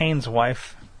 What was Cain's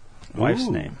wife's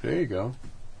name? There you go.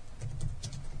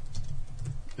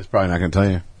 It's probably not going to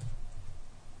tell you.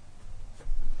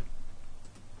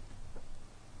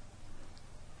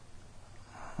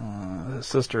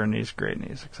 Sister and niece, great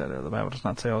niece, etc. The Bible does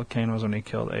not say how Cain was when he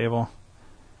killed Abel.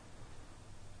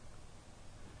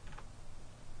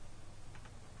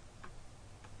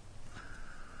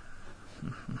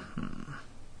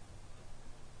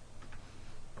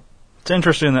 It's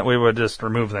interesting that we would just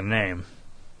remove the name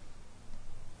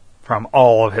from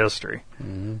all of history.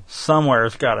 Mm-hmm. Somewhere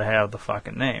it's got to have the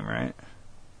fucking name, right?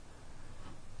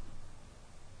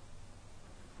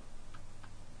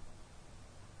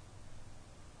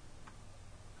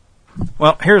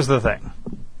 Well, here's the thing.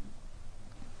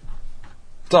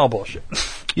 It's all bullshit.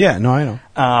 Yeah, no, I know.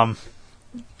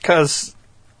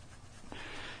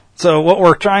 So what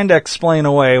we're trying to explain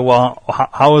away, well,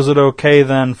 how is it okay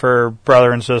then for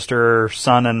brother and sister,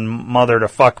 son and mother to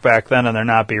fuck back then and there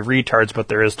not be retards, but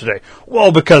there is today?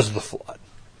 Well, because of the flood.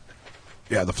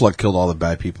 Yeah, the flood killed all the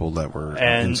bad people that were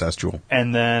incestual.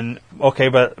 And then, okay,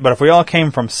 but if we all came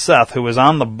from Seth, who was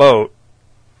on the boat,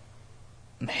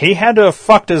 he had to have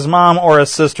fucked his mom or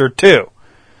his sister too.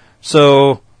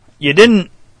 So you didn't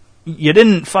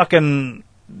fucking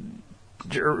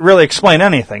really explain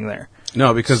anything there.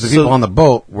 No, because the people on the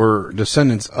boat were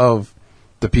descendants of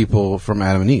the people from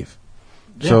Adam and Eve.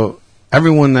 Yeah. So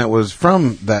everyone that was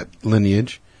from that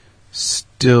lineage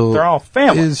still they're all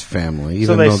family. Is family. Even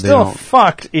so they though still they don't...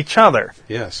 fucked each other.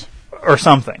 Yes. Or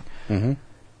something. Mm-hmm.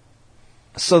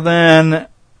 So then,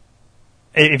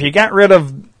 if you got rid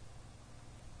of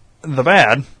the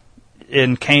bad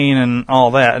in Cain and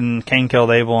all that, and Cain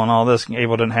killed Abel and all this,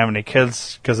 Abel didn't have any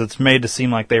kids because it's made to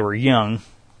seem like they were young.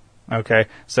 Okay,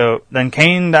 so then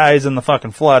Cain dies in the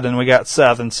fucking flood, and we got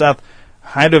Seth, and Seth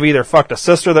had to have either fucked a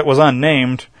sister that was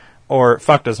unnamed or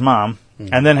fucked his mom,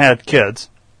 and then had kids.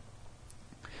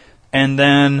 And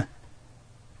then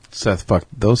Seth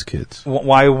fucked those kids.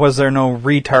 Why was there no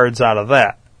retards out of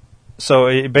that? So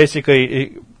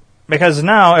because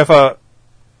now if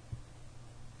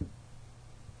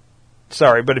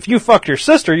you fucked your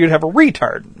sister, you'd have a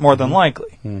retard, more than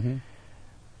likely. Mm-hmm.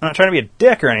 I'm not trying to be a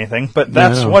dick or anything, but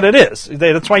that's what it is.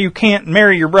 That's why you can't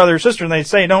marry your brother or sister, and they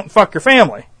say don't fuck your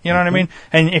family. You know what I mean?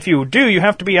 And if you do, you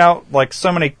have to be out like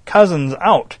so many cousins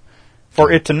out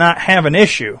for it to not have an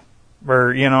issue.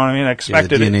 Or, you know what I mean?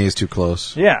 Expected. Yeah, the DNA is too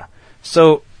close. Yeah.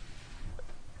 So,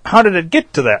 how did it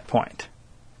get to that point?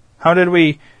 How did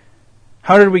we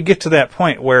get to that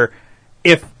point where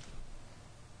if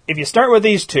you start with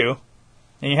these two,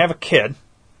 and you have a kid,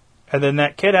 and then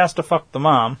that kid has to fuck the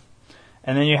mom,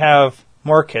 and then you have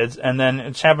more kids, and then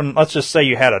it's happened. Let's just say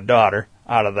you had a daughter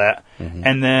out of that,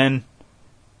 and then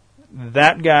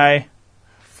that guy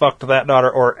fucked that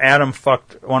daughter, or Adam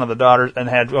fucked one of the daughters and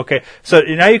had, okay, so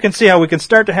now you can see how we can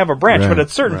start to have a branch, but at a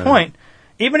certain point,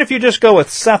 even if you just go with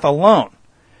Seth alone,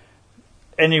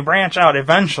 and you branch out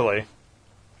eventually,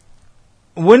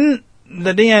 wouldn't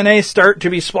the DNA start to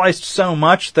be spliced so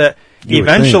much that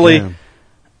eventually,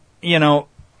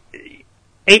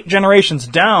 8 generations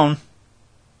down,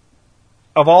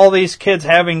 of all these kids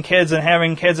having kids and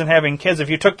having kids and having kids, if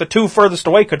you took the 2 furthest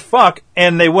away, could fuck,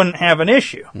 and they wouldn't have an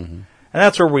issue. And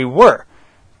that's where we were.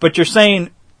 But you're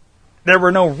saying there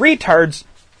were no retards.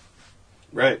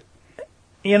 Right.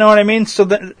 You know what I mean? So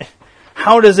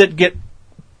how does it get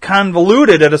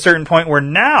convoluted at a certain point where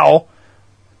now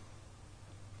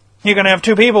you're going to have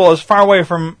 2 people as far away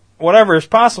from whatever is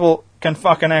possible can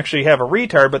fucking actually have a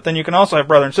retard, but then you can also have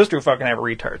brother and sister who fucking have a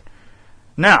retard.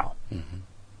 Now,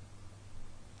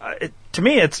 to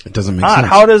me, it doesn't make odd. sense.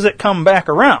 How does it come back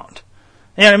around?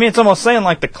 You know what I mean? It's almost saying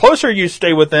like the closer you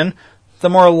stay within, the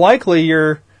more likely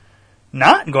you're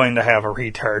not going to have a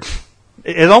retard.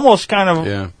 It's almost kind of,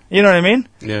 you know what I mean?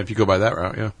 Yeah, if you go by that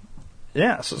route, yeah.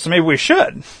 Yeah, so maybe we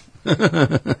should.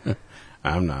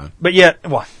 I'm not. But yet,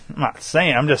 well, I'm not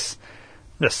saying, I'm just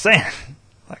saying,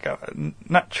 like, I'm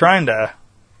not trying to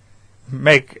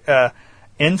make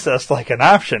incest like an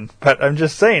option, but I'm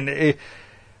just saying,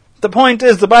 the point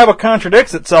is the Bible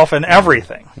contradicts itself in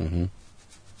everything.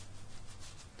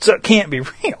 So it can't be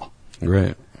real.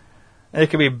 Right. It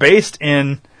could be based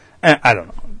in, I don't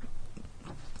know.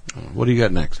 What do you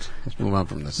got next? Let's move on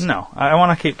from this. No, I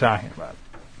want to keep talking about it.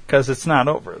 Because it's not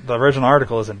over. The original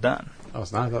article isn't done. Oh,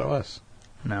 it's not? I thought it was.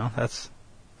 No, that's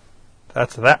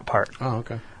that part. Oh,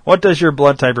 okay. What does your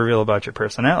blood type reveal about your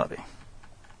personality?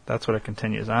 That's what it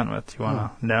continues on with. You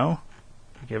want to know?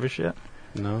 You give a shit?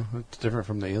 No, it's different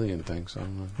from the alien thing, so...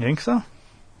 You think so?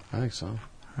 I think so.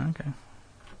 Okay.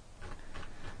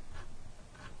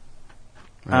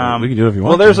 We can do it if you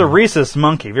want. Well, there's a rhesus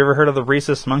monkey. Have you ever heard of the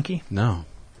rhesus monkey? No.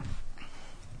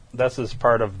 This is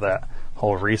part of that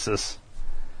whole rhesus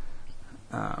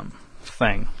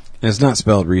thing. And it's not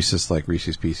spelled Reese's like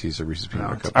Reese's Pieces or Reese's Peanut No,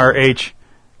 Butter it's Cup.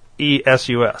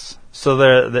 RHESUS.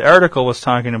 So the article was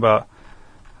talking about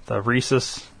the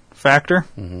rhesus factor.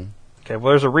 Okay,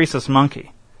 well, there's a rhesus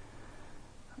monkey.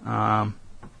 But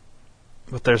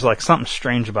there's like something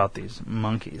strange about these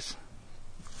monkeys.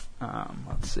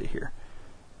 Let's see here.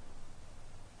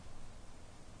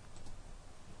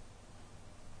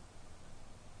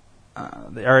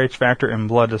 The RH factor in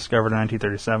blood discovered in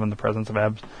 1937, the presence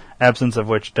of absence of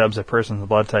which dubs a person's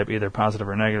blood type either positive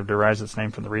or negative, derives its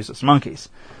name from the rhesus monkeys.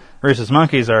 Rhesus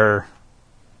monkeys are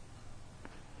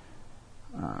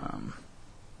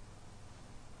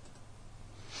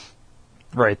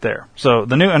right there. So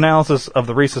the new analysis of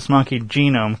the rhesus monkey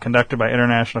genome conducted by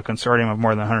International Consortium of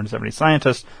more than 170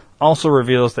 scientists also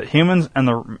reveals that humans and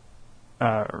the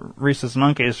rhesus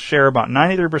monkeys share about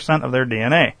 93% of their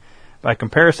DNA. By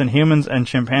comparison, humans and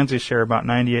chimpanzees share about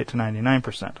 98 to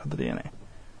 99% of the DNA.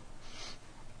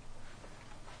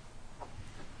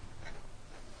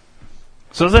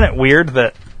 So isn't it weird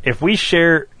that if we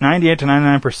share 98 to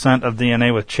 99% of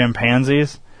DNA with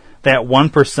chimpanzees, that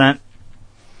 1%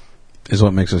 Is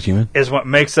what makes us human? is what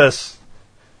makes us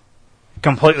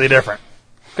completely different.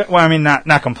 Well, I mean, not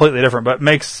completely different, but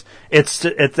it's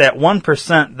that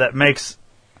 1% that makes.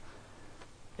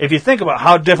 If you think about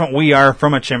how different we are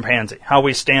from a chimpanzee, how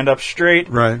we stand up straight,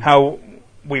 Right. how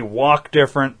we walk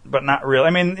different, but not really.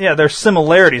 I mean, yeah, there's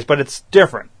similarities, but it's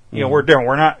different. You know, we're different.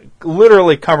 We're not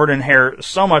literally covered in hair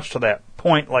so much to that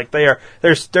point like they are.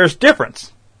 There's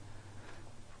difference.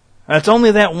 And it's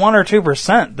only that 1 or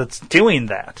 2% that's doing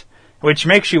that, which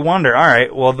makes you wonder, all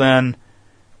right, well then,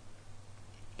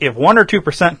 if 1 or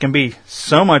 2% can be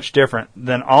so much different,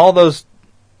 then all those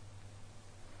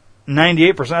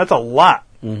 98%, that's a lot.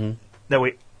 That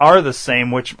we are the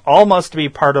same, which all must be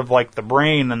part of like the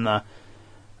brain and the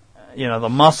the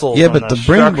muscles. Yeah, and but the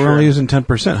brain, structure. we're only using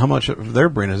 10%. How much of their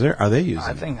brain are they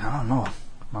using? I don't know.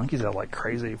 Monkeys have like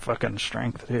crazy fucking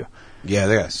strength too. Yeah,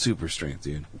 they got super strength,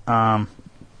 dude.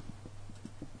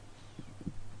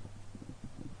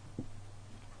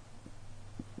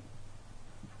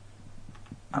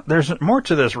 There's more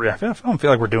to this. I don't feel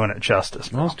like we're doing it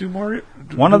justice. Well, let's do more.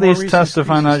 One of these tests to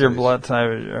find out your blood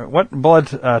type. What blood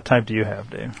type do you have,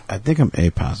 Dave? I think I'm A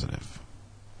positive.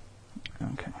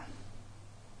 Okay.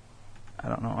 I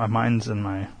don't know. Mine's in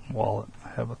my wallet. I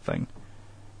have a thing.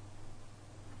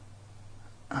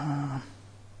 I'm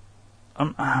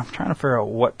trying to figure out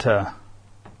what to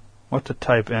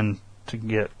type in to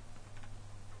get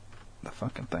the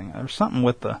fucking thing. There's something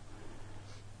with the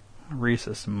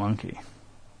rhesus monkey.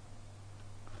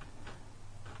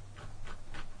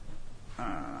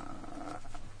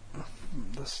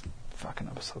 This fucking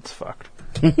episode's fucked.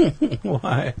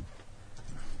 Why?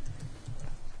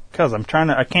 Because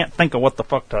I can't think of what the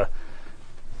fuck to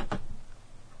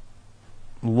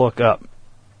look up.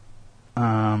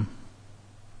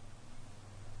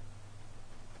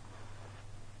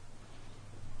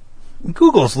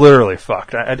 Google's literally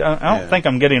fucked. I don't think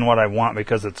I'm getting what I want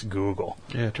because it's Google.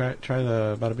 Yeah, try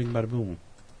the bada bing bada boom.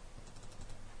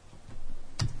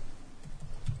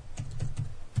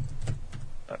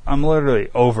 I'm literally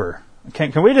over.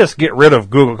 Can we just get rid of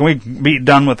Google? Can we be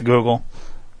done with Google?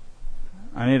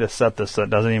 I need to set this so it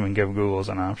doesn't even give Google as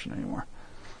an option anymore.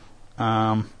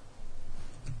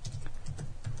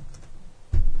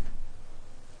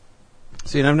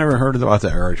 See, and I've never heard about the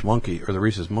RH monkey or the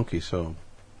rhesus monkey, so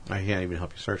I can't even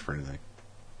help you search for anything.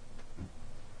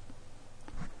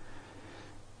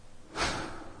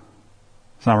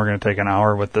 So now we're going to take an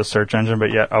hour with this search engine,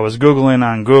 but yet I was Googling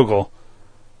on Google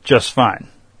just fine.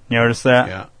 You notice that?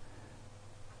 Yeah.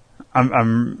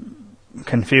 I'm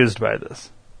confused by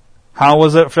this. How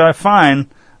was it fine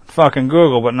fucking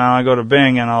Google, but now I go to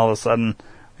Bing and all of a sudden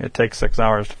it takes 6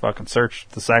 hours to fucking search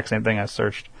the exact same thing I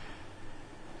searched.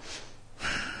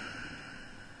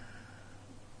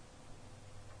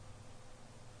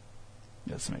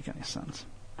 Doesn't make any sense.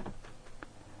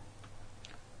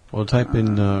 Well, type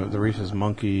in the rhesus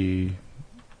monkey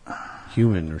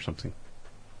human or something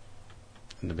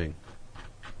in the Bing.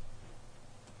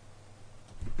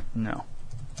 No.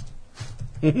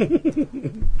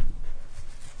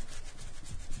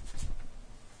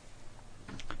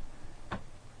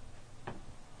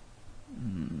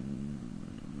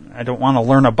 I don't want to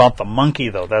learn about the monkey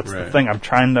though. That's the thing. I'm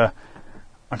trying to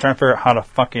figure out how to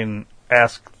fucking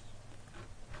ask,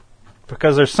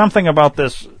 because there's something about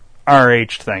this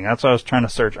RH thing. That's why I was trying to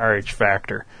search RH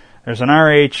factor. There's an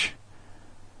RH.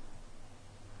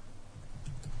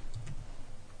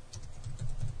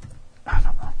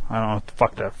 I don't know what the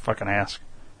fuck to fucking ask.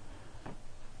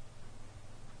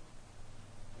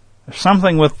 There's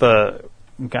something with the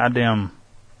goddamn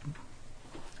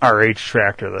RH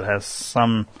factor that has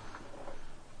some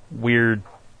weird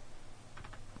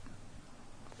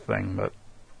thing, but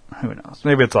who knows?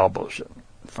 Maybe it's all bullshit.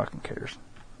 Fucking cares.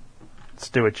 Let's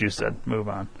do what you said. Move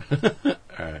on. All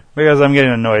right. Because I'm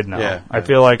getting annoyed now. Yeah, I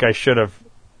feel like I should have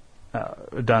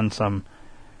done some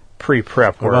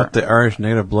pre-prep What work. about the Irish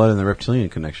negative blood and the reptilian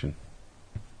connection?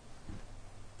 Is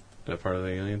that part of the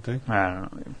alien thing? I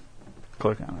don't know.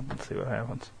 Click on it and see what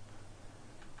happens.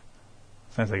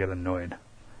 Sometimes I get annoyed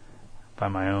by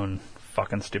my own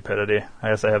fucking stupidity. I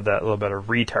guess I have that little bit of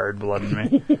retard blood in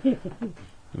me.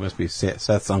 It must be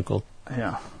Seth's uncle.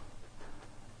 Yeah.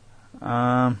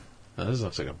 Oh, this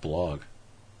looks like a blog.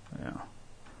 Yeah.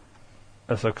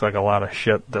 This looks like a lot of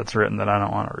shit that's written that I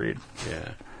don't want to read. Yeah.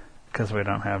 Because we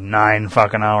don't have 9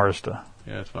 fucking hours to...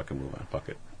 Yeah, let's fucking move on. Fuck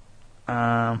it.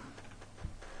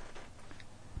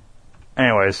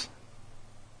 Anyways.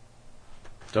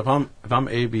 So if I'm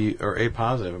AB or A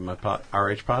positive, am I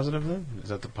RH positive then? Is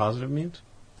that the positive means?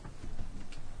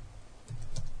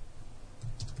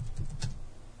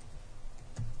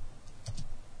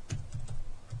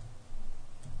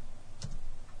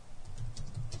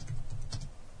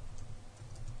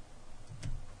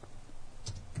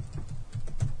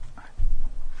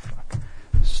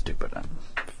 Stupid. I'm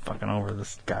fucking over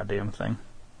this goddamn thing.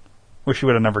 Wish you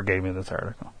would have never gave me this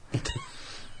article.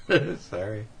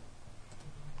 Sorry.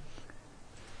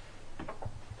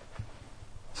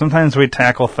 Sometimes we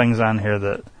tackle things on here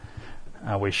that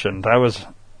we shouldn't. I was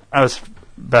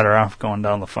better off going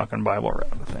down the fucking Bible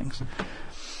route of things.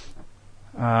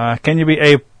 Can you be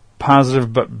A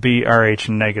positive but be RH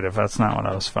negative? That's not what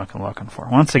I was fucking looking for.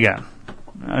 Once again,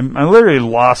 I literally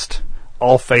lost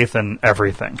all faith in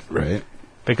everything. Right.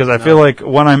 Because I feel like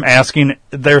when I'm asking,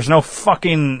 there's no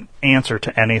fucking answer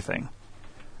to anything.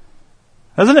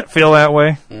 Doesn't it feel that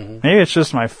way? Mm-hmm. Maybe it's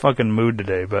just my fucking mood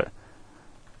today, but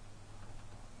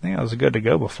I think I was good to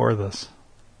go before this.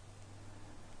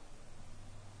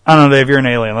 I don't know, Dave, you're an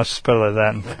alien. Let's just put it like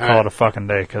that and call it a fucking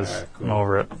day, because cool. I'm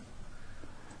over it.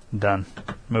 Done.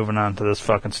 Moving on to this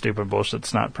fucking stupid bullshit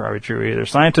that's not probably true either.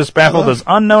 Scientists baffled as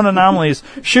unknown anomalies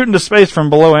shoot into space from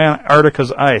below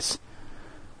Antarctica's ice.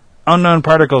 Unknown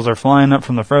particles are flying up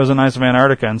from the frozen ice of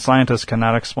Antarctica, and scientists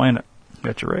cannot explain it.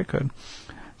 Bet your Ray could.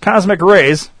 Cosmic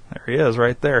rays, there he is,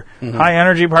 right there. Mm-hmm.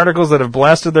 High-energy particles that have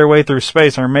blasted their way through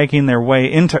space are making their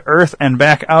way into Earth and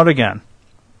back out again.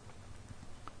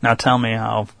 Now tell me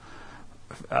how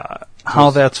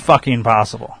how that's fucking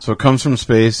possible. So it comes from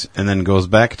space and then goes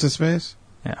back to space?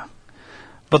 Yeah.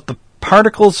 But the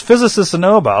particles physicists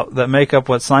know about that make up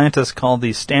what scientists call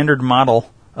the standard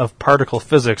model of particle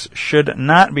physics should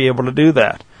not be able to do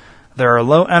that. There are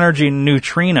low-energy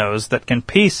neutrinos that can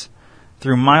piece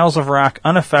through miles of rock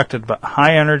unaffected, but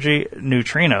high-energy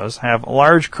neutrinos have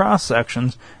large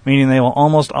cross-sections, meaning they will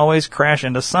almost always crash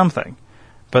into something.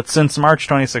 But since March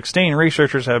 2016,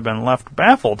 researchers have been left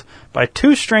baffled by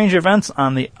two strange events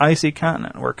on the icy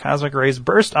continent where cosmic rays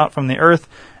burst out from the Earth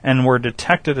and were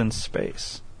detected in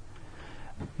space.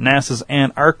 NASA's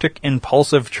Antarctic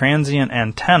Impulsive Transient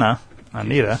Antenna,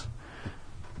 ANITA,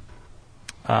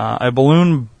 a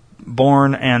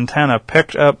balloon-borne antenna,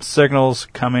 picked up signals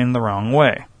coming the wrong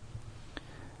way.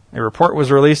 A report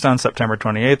was released on September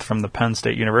 28th from the Penn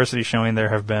State University showing there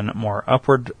have been more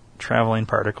upward-traveling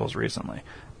particles recently.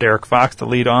 Derek Fox, the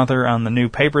lead author on the new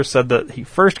paper, said that he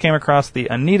first came across the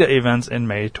ANITA events in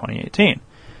May 2018.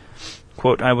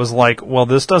 Quote, I was like, well,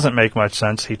 this doesn't make much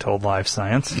sense, he told Live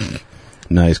Science.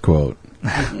 Nice quote.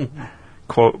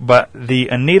 Quote, but the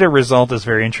ANITA result is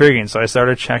very intriguing, so I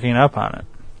started checking up on it.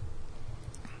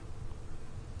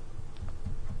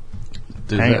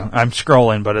 Hang on, I'm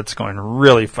scrolling, but it's going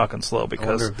really fucking slow I wonder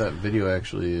because, if that video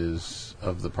actually is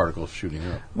of the particles shooting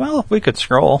up. well, if we could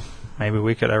scroll, maybe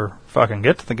we could ever fucking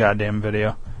get to the goddamn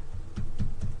video.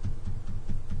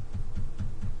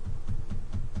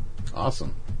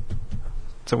 Awesome.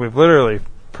 So we've literally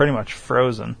pretty much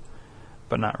frozen,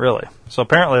 but not really. So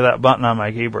apparently that button on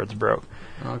my keyboard's broke.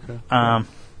 Okay. Oh,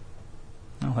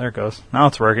 there it goes. Now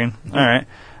it's working. All right.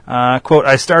 Quote,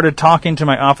 I started talking to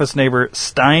my office neighbor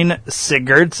Stein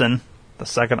Sigurdsson, the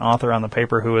second author on the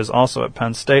paper who is also at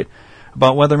Penn State,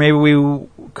 about whether maybe we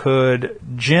could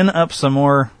gin up some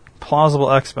more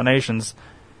plausible explanations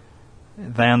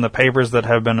than the papers that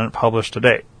have been published to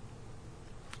date.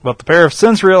 But the pair have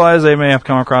since realized they may have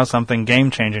come across something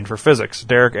game-changing for physics.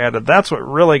 Derek added, that's what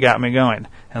really got me going,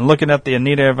 and looking at the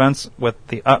ANITA events with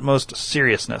the utmost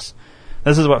seriousness.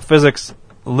 This is what physics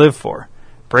live for.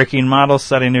 Breaking models,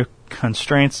 setting new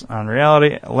constraints on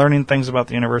reality, learning things about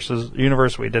the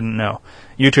universe we didn't know.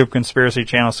 YouTube conspiracy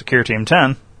channel Secure Team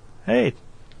 10, hey,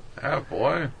 Oh,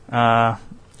 boy.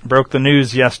 broke the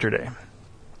news yesterday.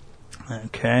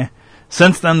 Okay.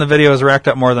 Since then, the video has racked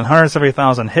up more than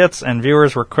 170,000 hits, and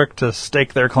viewers were quick to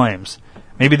stake their claims.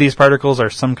 Maybe these particles are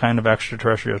some kind of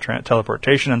extraterrestrial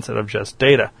teleportation instead of just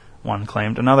data, one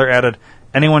claimed. Another added,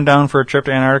 anyone down for a trip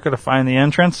to Antarctica to find the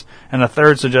entrance? And a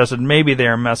third suggested maybe they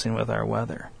are messing with our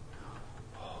weather.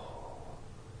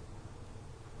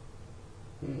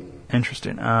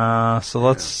 Interesting. So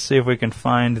let's see if we can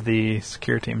find the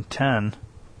Secure Team 10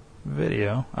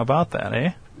 video about that,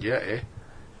 eh? Yeah, eh?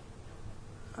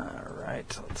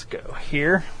 Alright, let's go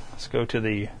here. Let's go to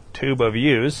the tube of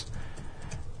views,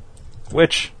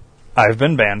 which I've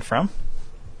been banned from.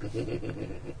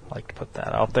 Like to put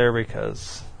that out there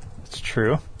because it's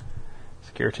true.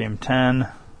 Secure Team 10.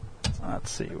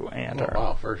 Let's see. And Oh,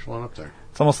 wow, first one up there.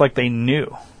 it's almost like they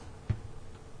knew.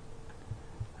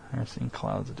 I've seen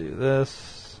clouds do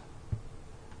this.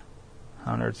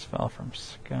 Hundreds fell from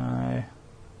sky.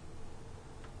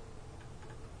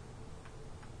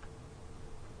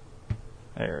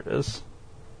 There it is.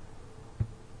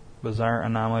 Bizarre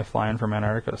anomaly flying from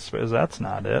Antarctica to space. That's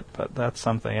not it, but that's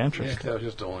something Yeah, interesting. that was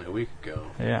just only a week ago.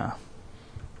 Yeah.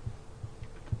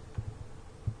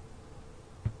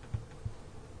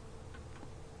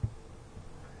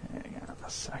 Hang on a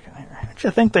second here. Don't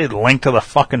you think they'd link to the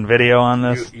fucking video on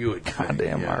this You would think,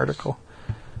 goddamn yes. article?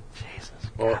 Jesus.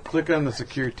 Well, God. click on the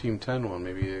Secure Team 10 one.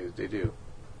 Maybe they do.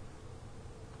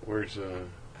 Where's,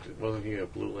 wasn't he a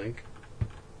blue link?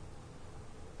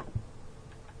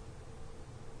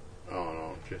 Oh,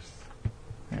 no, just...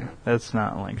 Yeah, it's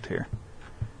not linked here.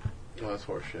 Oh, that's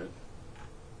horseshit.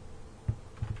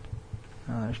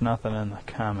 No, there's nothing in the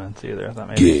comments either. I thought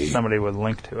maybe somebody would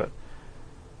link to it.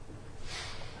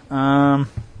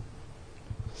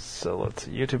 So let's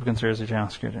see. YouTube conspiracy channel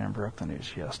Security and broke the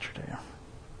news yesterday.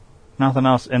 Nothing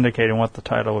else indicating what the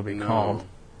title would be No. called.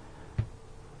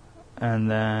 And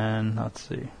then, let's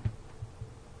see.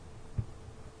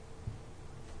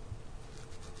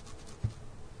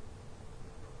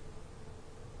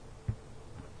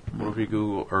 What if you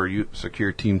Google, or you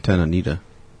Secure Team 10 Anita?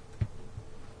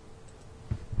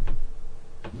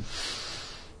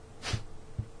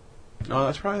 No,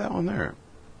 that's probably that one there.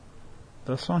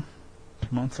 This one? 2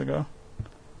 months ago?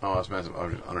 Oh, that's massive. Oh,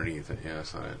 just underneath it. Yeah,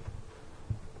 that's not it.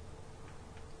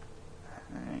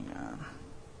 Hang on.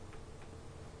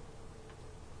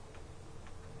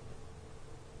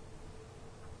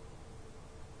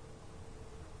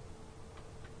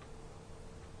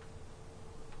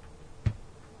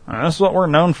 This is what we're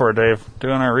known for, Dave,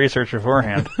 doing our research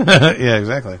beforehand. Yeah,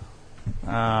 exactly.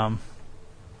 Um,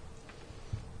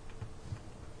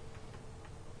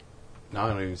 No, I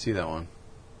don't even see that one.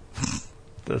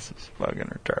 this is fucking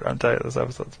retarded. I'm telling you, this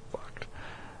episode's fucked.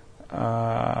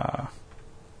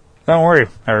 Don't worry,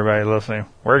 everybody listening.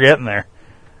 We're getting there.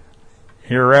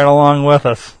 You're right along with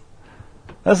us.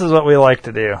 This is what we like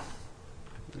to do.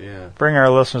 Yeah. Bring our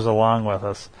listeners along with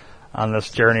us on this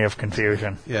journey of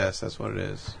confusion. Yes, that's what it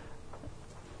is.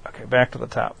 Okay, back to the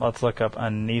top. Let's look up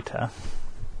Anita.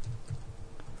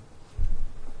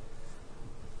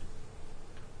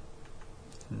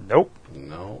 Nope.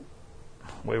 No.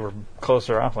 We were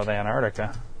closer off with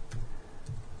Antarctica.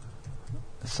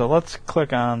 So let's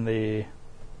click on the...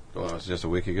 Well, it was just a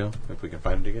week ago, if we can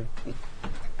find it again.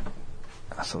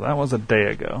 So that was a day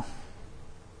ago.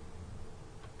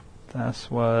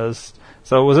 This was...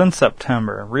 So it was in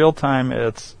September. Real time,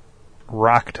 it's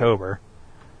Rocktober.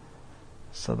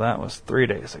 So that was 3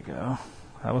 days ago.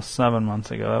 That was 7 months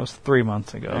ago. That was 3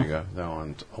 months ago. There you go. That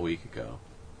one's a week ago.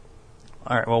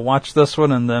 All right, well, watch this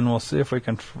one, and then we'll see if we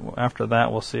can... After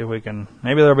that, we'll see if we can...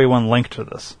 Maybe there'll be one linked to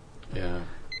this. Yeah.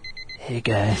 Hey,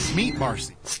 guys. Meet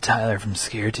Marcy. It's Tyler from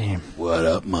Scare Team. What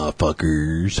up,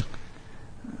 motherfuckers?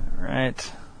 All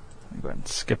right. Go ahead and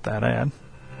skip that ad.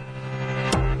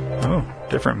 Oh,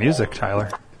 different music, Tyler.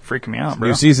 Freaking me out, bro.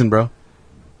 New season, bro.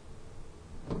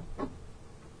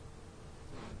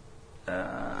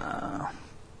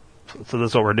 So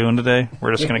this is what we're doing today?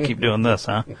 We're just going to keep doing this,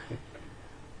 huh?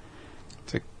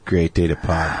 It's a great day to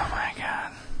pod. Oh, my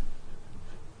God.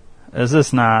 Is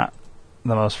this not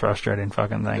the most frustrating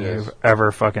fucking thing It is. you've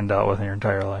ever fucking dealt with in your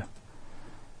entire life?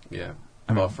 Yeah.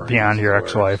 I mean, Buffering beyond is your the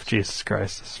worst. ex-wife. Jesus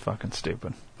Christ, this is fucking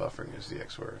stupid. Buffering is the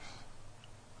X-word.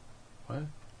 What?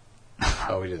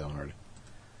 Oh, we did that one already.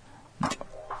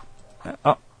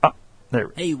 There.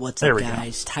 Hey, what's There up, we go.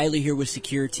 guys? Tyler here with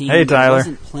Secure Team. Hey, Tyler. I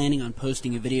wasn't planning on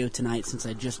posting a video tonight since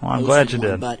I just Well, I'm posted glad you one,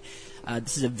 did. but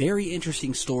this is a very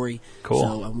interesting story. Cool.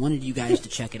 So I wanted you guys to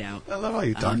check it out. I love how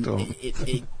you talk to him.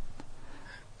 It,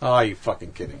 Oh, are you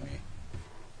fucking kidding me?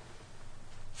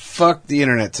 Fuck the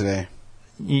internet today.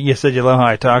 You said you love how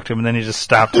I talk to him, and then you just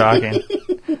stopped talking.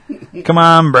 Come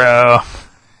on, bro.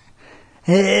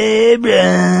 Hey,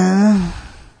 bro.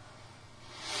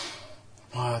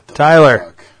 What the Tyler.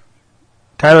 fuck?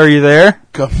 Tyler, are you there?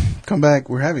 Come back.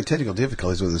 We're having technical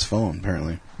difficulties with his phone,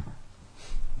 apparently.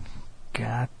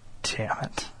 God damn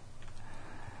it.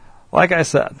 Like I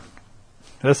said,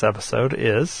 this episode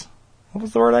is... What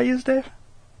was the word I used, Dave?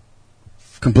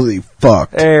 Completely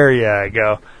fucked. There you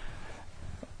go.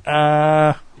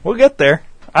 We'll get there.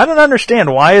 I don't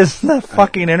understand. Why is the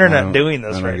fucking I internet don't- doing I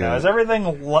this don't right get now? it. Is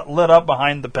everything lit up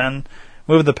behind the pen?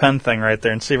 Move the pen thing right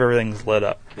there and see if everything's lit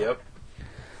up. Yep.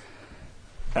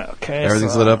 Okay.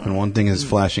 Everything's so- lit up and one thing is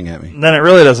flashing at me. Then it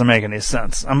really doesn't make any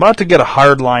sense. I'm about to get a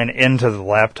hard line into the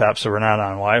laptop so we're not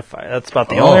on Wi-Fi. That's about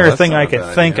the Oh, only other that's thing not I a can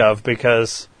bad think idea. of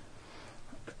because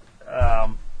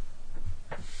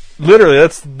literally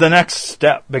that's the next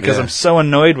step because Yeah. I'm so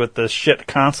annoyed with this shit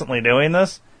constantly doing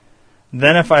this.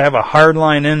 Then if I have a hard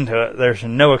line into it, there's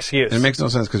no excuse. And it makes no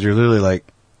sense because you're literally like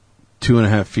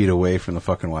 2.5 feet away from the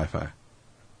fucking Wi-Fi.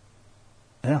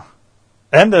 Yeah.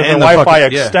 And there's a And the Wi-Fi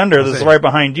fucking- yeah, extender I'll that's say. right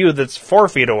behind you that's 4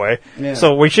 feet away. Yeah.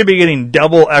 So we should be getting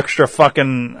double extra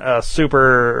fucking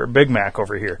super Big Mac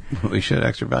over here. We should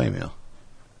extra value meal.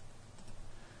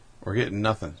 We're getting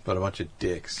nothing but a bunch of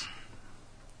dicks.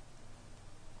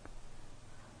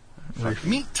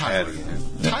 Meet Tyler.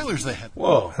 Tyler's the head.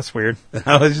 Whoa. That's weird.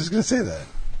 I was just going to say that.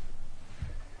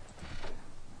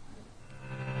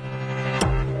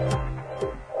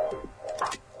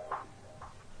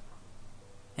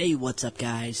 hey, what's up,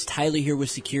 guys? Tyler here with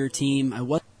Secure Team.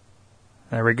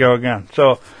 There we go again.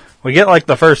 So we get like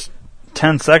the first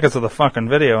 10 seconds of the fucking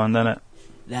video and then it...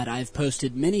 That I've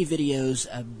posted many videos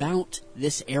about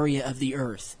this area of the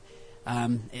Earth.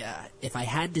 If I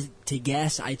had to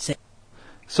guess, I'd say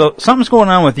So something's going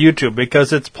on with YouTube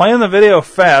because it's playing the video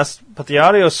fast, but the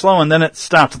audio's slow and then it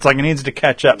stops. It's like it needs to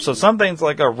catch up. So something's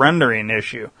like a rendering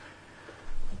issue.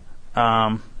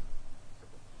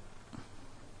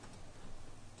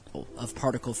 of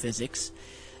particle physics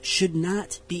should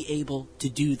not be able to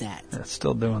do that. It's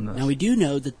still doing this. Now, we do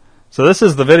know that So this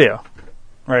is the video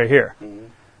right here.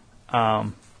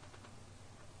 Because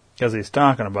he's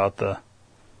talking about the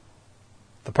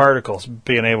particles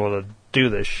being able to do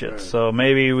this shit. So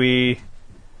maybe we...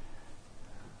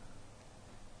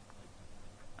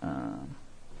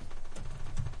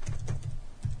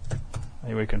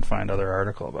 maybe we can find other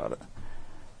article about it.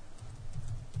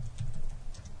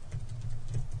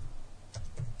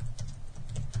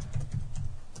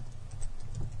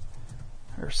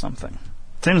 There's something.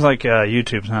 Seems like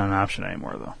YouTube's not an option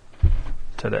anymore, though,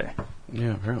 today.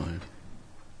 Yeah, apparently.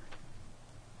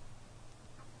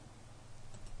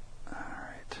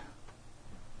 Alright.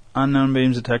 Unknown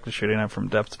beams detected shooting up from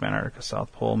depths of Antarctica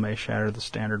South Pole may shatter the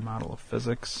standard model of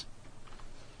physics.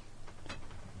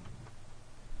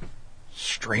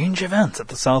 Strange events at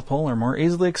the South Pole are more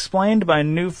easily explained by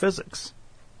new physics,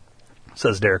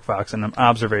 says Derek Fox, an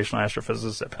observational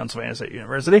astrophysicist at Pennsylvania State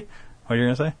University. What are you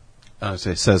going to say? I would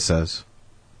say says.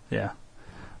 Yeah.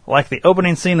 Like the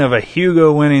opening scene of a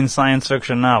Hugo-winning science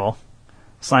fiction novel,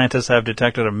 scientists have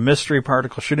detected a mystery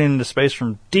particle shooting into space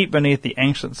from deep beneath the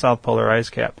ancient South Polar ice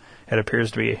cap. It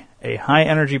appears to be a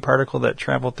high-energy particle that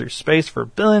traveled through space for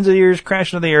billions of years,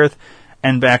 crashed into the Earth,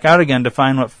 and back out again to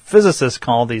find what physicists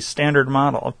call the standard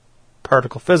model of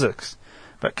particle physics.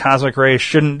 But cosmic rays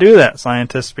shouldn't do that.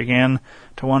 Scientists began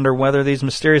to wonder whether these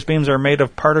mysterious beams are made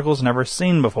of particles never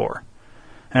seen before.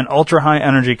 An ultra-high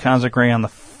energy cosmic ray on the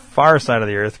far side of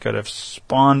the Earth could have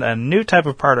spawned a new type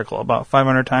of particle about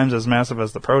 500 times as massive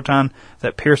as the proton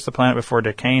that pierced the planet before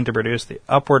decaying to produce the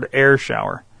upward air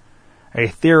shower. A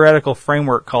theoretical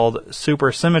framework called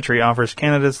supersymmetry offers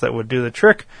candidates that would do the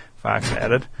trick, Fox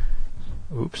added.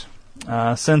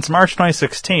 Since March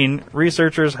 2016,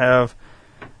 researchers have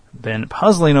been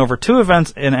puzzling over two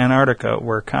events in Antarctica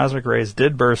where cosmic rays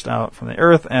did burst out from the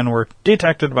Earth and were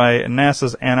detected by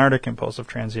NASA's Antarctic Impulsive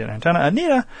Transient Antenna,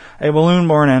 ANITA, a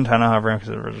balloon-borne antenna hovering,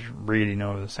 because it was reading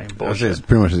over the same bullshit. It's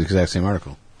pretty much the exact same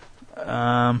article.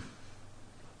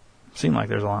 Seemed like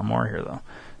there's a lot more here, though.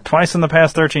 Twice in the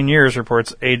past 13 years,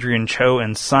 reports Adrian Cho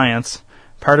in Science,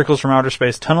 particles from outer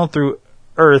space tunneled through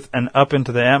Earth and up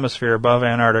into the atmosphere above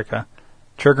Antarctica,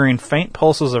 triggering faint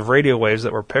pulses of radio waves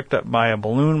that were picked up by a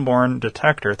balloon-borne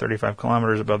detector 35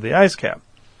 kilometers above the ice cap.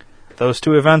 Those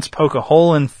two events poke a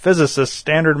hole in physicists'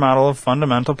 standard model of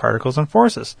fundamental particles and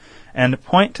forces, and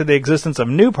point to the existence of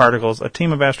new particles, a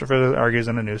team of astrophysicists argues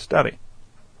in a new study.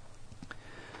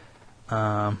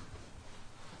 I'm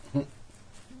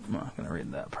not going to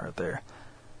read that part there.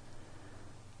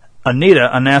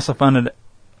 ANITA, a NASA-funded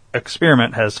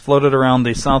experiment, has floated around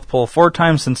the South Pole 4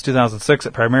 times since 2006.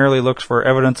 It primarily looks for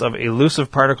evidence of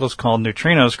elusive particles called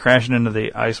neutrinos crashing into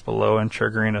the ice below and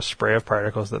triggering a spray of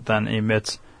particles that then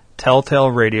emits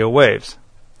telltale radio waves.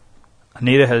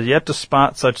 ANITA has yet to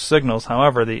spot such signals.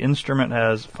 However, the instrument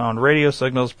has found radio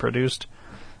signals produced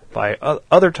by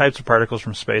other types of particles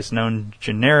from space known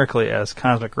generically as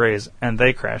cosmic rays, and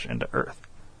they crash into Earth.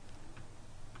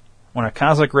 When a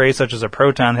cosmic ray such as a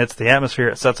proton hits the atmosphere,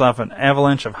 it sets off an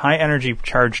avalanche of high-energy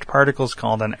charged particles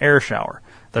called an air shower.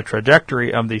 The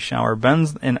trajectory of the shower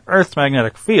bends in Earth's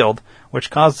magnetic field, which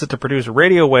causes it to produce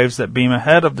radio waves that beam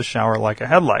ahead of the shower like a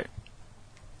headlight.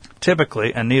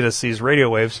 Typically, ANITA sees radio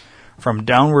waves from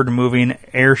downward-moving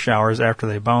air showers after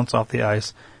they bounce off the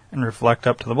ice and reflect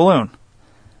up to the balloon.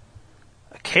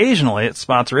 Occasionally, it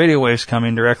spots radio waves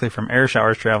coming directly from air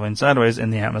showers traveling sideways in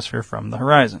the atmosphere from the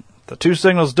horizon. The two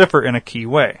signals differ in a key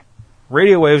way.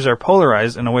 Radio waves are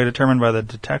polarized in a way determined by the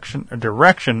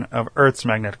direction of Earth's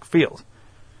magnetic field.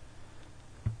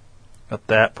 But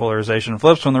that polarization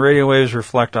flips when the radio waves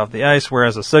reflect off the ice,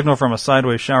 whereas a signal from a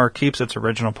sideways shower keeps its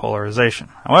original polarization.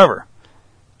 However,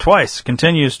 twice,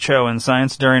 continues Cho in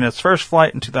Science, during its first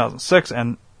flight in 2006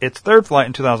 and its third flight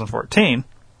in 2014.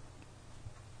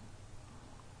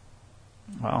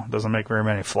 Well, it doesn't make very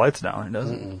many flights down there,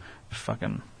 does it?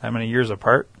 Fucking that many years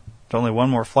apart. There's only one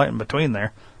more flight in between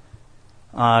there.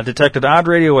 Detected odd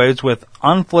radio waves with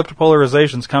unflipped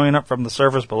polarizations coming up from the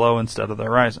surface below instead of the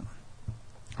horizon.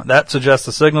 That suggests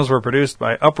the signals were produced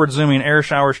by upward zooming air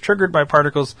showers triggered by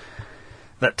particles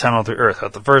that tunnel through Earth.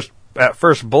 At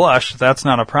first blush, that's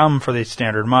not a problem for the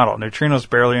standard model. Neutrinos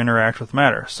barely interact with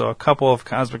matter, so a couple of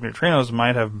cosmic neutrinos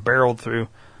might have barreled through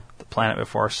the planet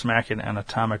before smacking an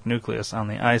atomic nucleus on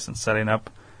the ice and setting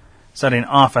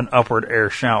off an upward air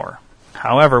shower.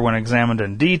 However, when examined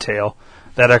in detail,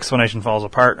 that explanation falls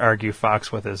apart, argue Fox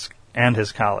with his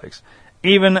colleagues.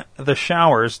 Given the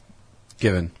showers'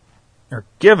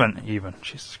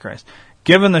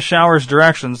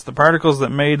 directions, the particles that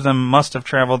made them must have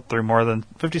traveled through more than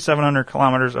 5,700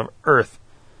 kilometers of Earth,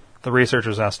 the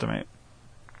researchers estimate.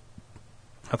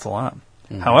 That's a lot.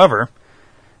 However,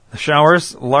 the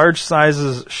showers' large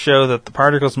sizes show that the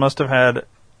particles must have had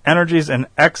energies in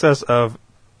excess of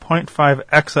 0.5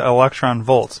 exa-electron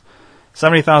volts,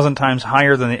 70,000 times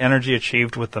higher than the energy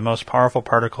achieved with the most powerful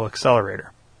particle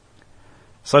accelerator.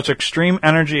 Such extreme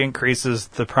energy increases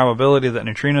the probability that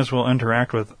neutrinos will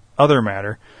interact with other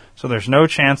matter, so there's no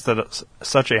chance that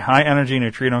such a high-energy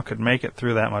neutrino could make it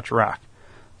through that much rock.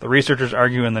 The researchers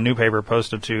argue in the new paper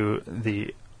posted to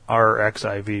the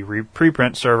RXIV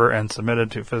preprint server and submitted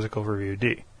to Physical Review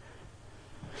D.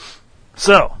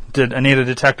 So, did Anita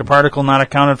detect a particle not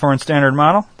accounted for in standard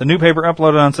model? The new paper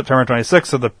uploaded on September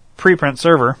 26th to the preprint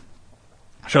server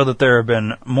showed that there have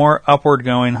been more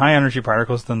upward-going high-energy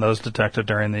particles than those detected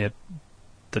during the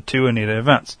two Anita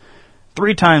events.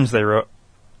 3 times they wrote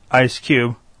Ice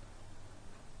Cube,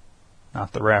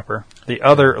 not the rapper, the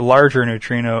other larger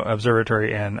neutrino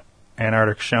observatory in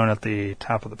Antarctica shown at the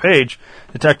top of the page,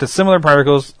 detected similar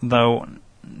particles, though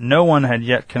no one had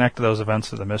yet connected those events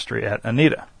to the mystery at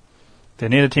Anita. The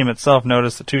Anita team itself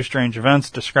noticed the 2 strange events,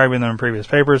 describing them in previous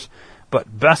papers,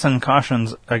 but Besson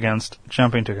cautions against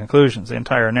jumping to conclusions. The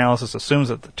entire analysis assumes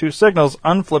that the 2 signals,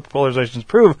 unflipped polarizations,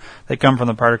 prove they come from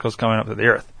the particles coming up to the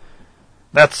Earth.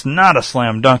 That's not a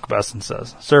slam dunk, Besson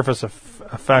says. Surface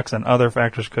effects and other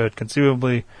factors could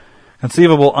conceivable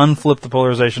unflip the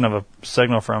polarization of a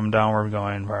signal from downward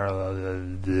going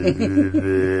and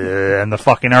the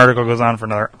fucking article goes on for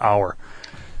another hour.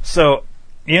 So,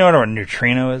 you know what a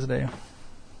neutrino is, Dave?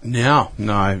 No,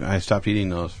 I stopped eating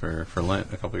those for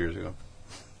Lent a couple years ago.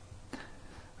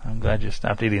 I'm glad you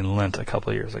stopped eating lint a couple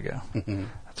of years ago.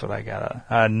 That's what I got.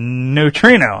 A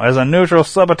neutrino is a neutral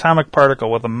subatomic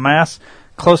particle with a mass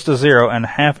close to 0 and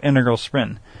half-integral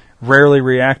spin, rarely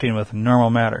reacting with normal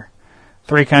matter.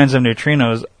 3 kinds of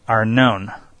neutrinos are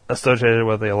known, associated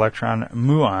with the electron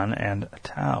muon and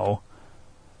tau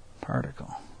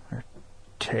particle. Or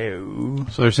tau.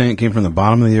 So they're saying it came from the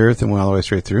bottom of the Earth and went all the way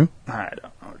straight through? I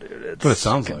don't know, dude. It's But it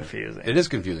sounds confusing. like it is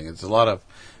confusing. It's a lot of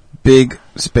big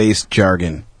space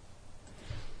jargon.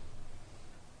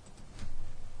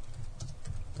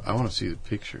 I want to see the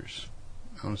pictures.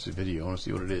 I want to see the video. I want to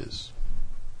see what it is.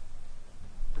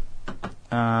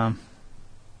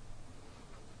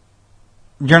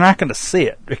 You're not going to see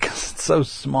it because it's so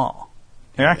small.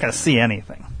 You're not going to see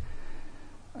anything.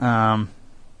 In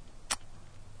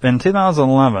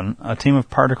 2011, a team of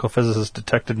particle physicists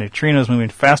detected neutrinos moving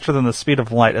faster than the speed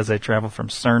of light as they traveled from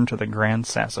CERN to the Gran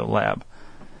Sasso lab.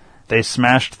 They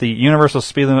smashed the universal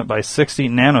speed limit by 60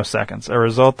 nanoseconds, a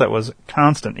result that was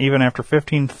constant even after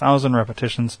 15,000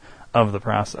 repetitions of the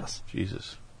process.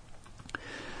 Jesus.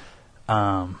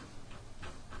 So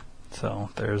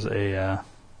there's a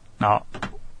now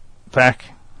back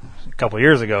a couple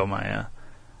years ago, my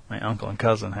uncle and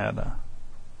cousin had a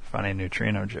funny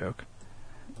neutrino joke.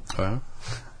 Well,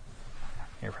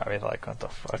 You're probably like, what the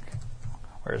fuck?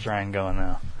 Where's Ryan going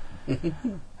now?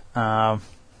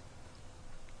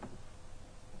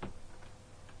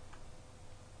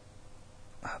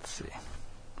 Let's see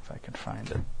if I can find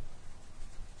it.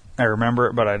 I remember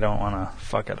it, but I don't want to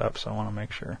fuck it up, so I want to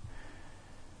make sure.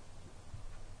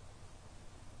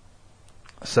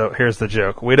 So here's the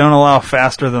joke. We don't allow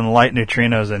faster than light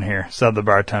neutrinos in here, said the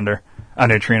bartender. A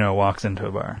neutrino walks into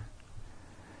a bar.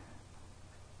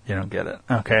 You don't get it.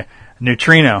 Okay.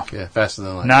 Neutrino. yeah, faster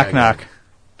than light. Knock, Yeah, knock.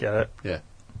 Get it? Yeah.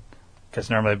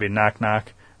 Because normally it'd be knock,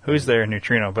 knock. Who's there?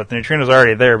 Neutrino. But the neutrino's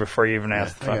already there before you even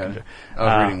ask the I got fucking it. joke. I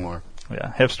was reading more.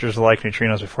 Yeah, hipsters like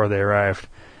neutrinos before they arrived.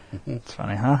 It's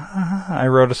funny, huh? I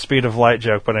wrote a speed of light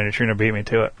joke, but a neutrino beat me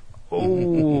to it.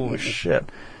 Oh, shit.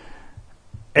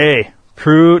 A.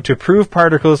 To prove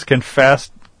particles can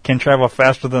travel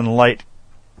faster than light.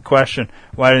 Question.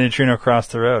 Why did a neutrino cross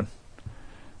the road?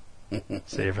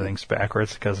 See, everything's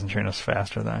backwards because the neutrino's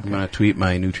faster than... I'm going to tweet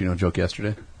my neutrino joke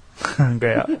yesterday.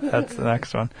 Okay, that's the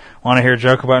next one. Want to hear a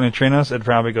joke about neutrinos? It'd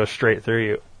probably go straight through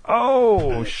you.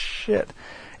 Oh, shit.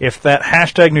 If that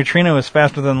hashtag neutrino is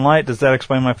faster than light, does that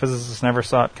explain why physicists never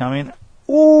saw it coming?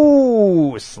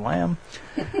 Ooh, slam.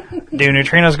 Do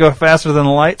neutrinos go faster than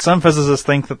light? Some physicists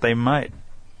think that they might.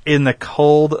 In the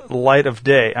cold light of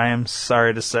day, I am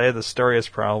sorry to say, the story is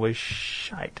probably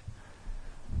shite.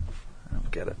 I don't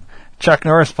get it. Chuck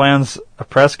Norris plans a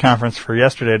press conference for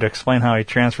yesterday to explain how he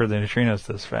transferred the neutrinos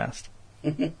this fast.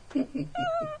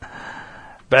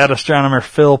 Bad astronomer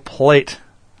Phil Plait.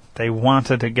 They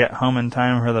wanted to get home in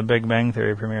time for the Big Bang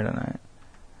Theory premiere tonight.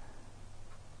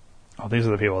 Oh, these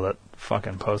are the people that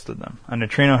fucking posted them. A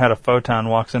neutrino had a photon,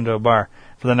 walks into a bar.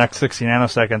 For the next 60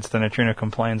 nanoseconds, the neutrino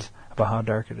complains about how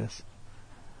dark it is.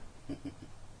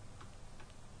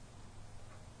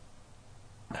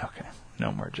 Okay,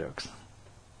 no more jokes.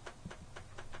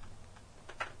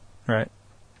 Right?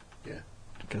 Yeah.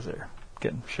 Because they're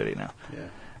getting shitty now. Yeah.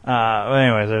 But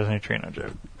anyways, there's a neutrino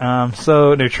joke.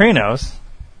 So neutrinos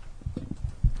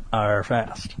are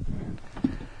fast.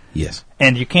 Yes.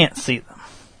 And you can't see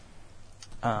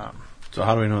them. So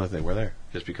how do we know that they were there?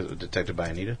 Just because it was detected by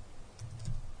Anita?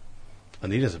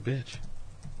 Anita's a bitch.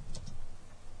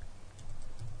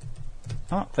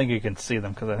 I don't think you can see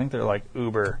them because I think they're like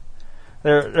uber.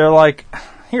 They're like,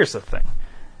 here's the thing.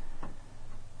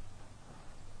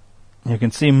 You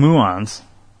can see muons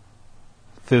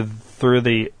through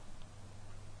the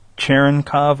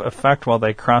Cherenkov effect while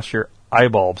they cross your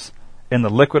eyebulbs. In the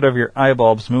liquid of your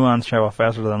eyebulbs, muons travel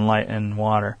faster than light in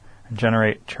water and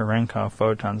generate Cherenkov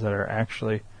photons that are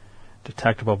actually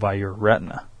detectable by your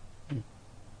retina.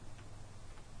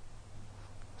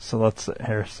 So let's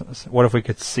here. What if we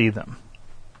could see them?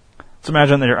 Let's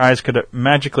imagine that your eyes could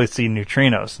magically see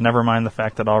neutrinos. Never mind the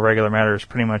fact that all regular matter is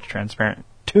pretty much transparent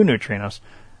to neutrinos.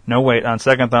 No, wait, on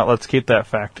second thought, let's keep that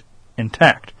fact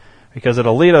intact, because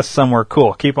it'll lead us somewhere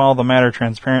cool. Keep all the matter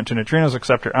transparent to neutrinos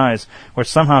except your eyes, which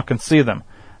somehow can see them.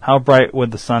 How bright would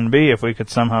the sun be if we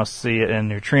could somehow see it in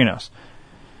neutrinos?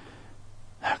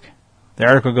 Okay. The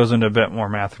article goes into a bit more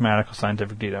mathematical,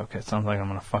 scientific detail. Okay, it sounds like I'm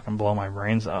going to fucking blow my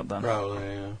brains out then. Probably,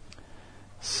 yeah.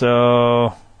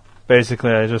 So,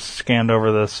 basically, I just scanned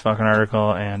over this fucking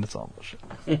article, and it's all bullshit.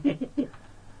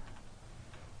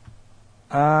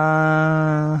 So,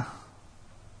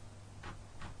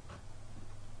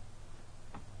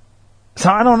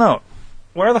 I don't know.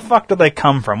 Where the fuck do they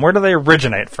come from? Where do they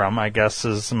originate from, I guess,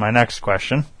 is my next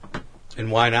question.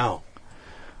 And why now?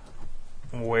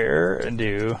 Where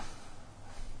do...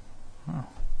 Oh,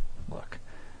 look.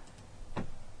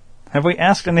 Have we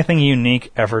asked anything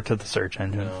unique ever to the search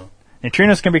engine? No.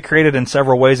 Neutrinos can be created in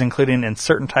several ways, including in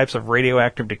certain types of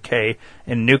radioactive decay,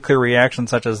 in nuclear reactions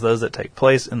such as those that take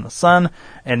place in the sun,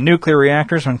 and nuclear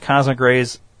reactors when cosmic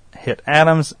rays hit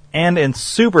atoms, and in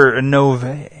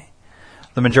supernovae.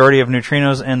 The majority of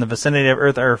neutrinos in the vicinity of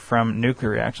Earth are from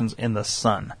nuclear reactions in the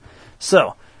sun.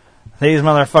 So, these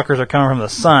motherfuckers are coming from the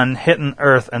sun, hitting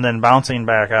Earth, and then bouncing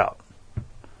back out.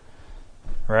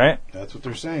 Right? That's what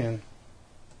they're saying.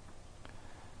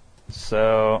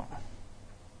 So,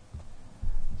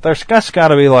 there's just got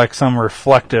to be like some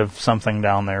reflective something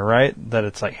down there, right? That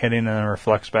it's like hitting and then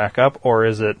reflects back up, or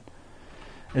is it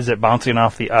bouncing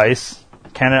off the ice?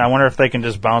 Can it? I wonder if they can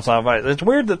just bounce off ice. It's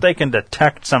weird that they can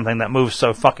detect something that moves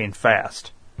so fucking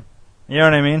fast. You know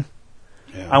what I mean?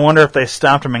 Yeah. I wonder if they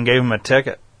stopped him and gave him a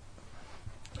ticket.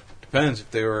 Depends if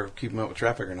they were keeping up with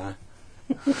traffic or not.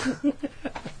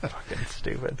 Fucking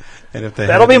stupid. And if they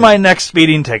That'll be my next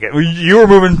speeding ticket. You were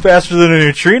moving faster than a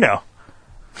neutrino.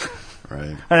 Right.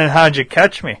 And then how'd you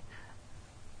catch me?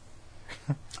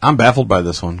 I'm baffled by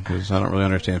this one because I don't really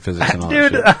understand physics and all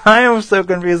Dude, that shit. I am so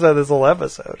confused by this whole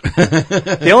episode.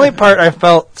 The only part I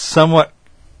felt somewhat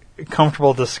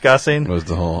comfortable discussing Was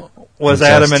the whole was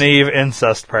incest. Adam and Eve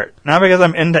incest part. Not because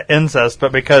I'm into incest,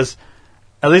 but because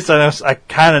at least I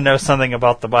kind of know something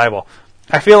about the Bible.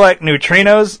 I feel like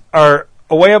neutrinos are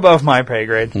way above my pay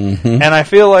grade, and I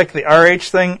feel like the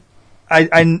RH thing.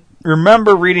 I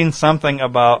remember reading something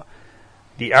about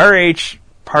the RH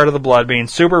part of the blood being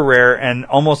super rare and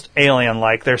almost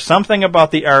alien-like. There's something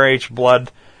about the RH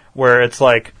blood where it's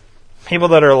like people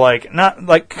that are like not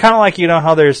like kind of like, you know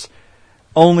how there's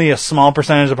only a small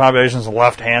percentage of the population is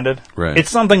left-handed. Right. It's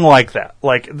something like that.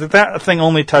 Like that thing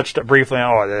only touched it briefly.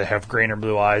 Oh, they have green or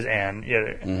blue eyes, and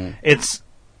it's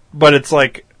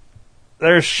like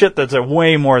there's shit that's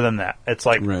way more than that. It's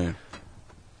like Right.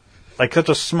 like such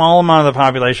a small amount of the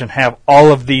population have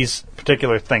all of these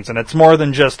particular things, and it's more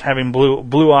than just having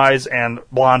blue eyes and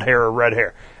blonde hair or red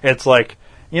hair. It's like,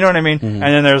 you know what I mean? And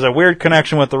then there's a weird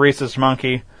connection with the rhesus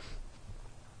monkey.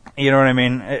 You know what I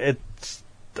mean? It's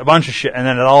a bunch of shit, and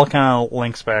then it all kind of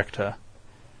links back to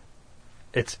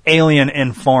it's alien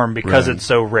in form because Right. it's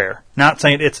so rare. Not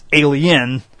saying it's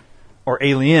alien or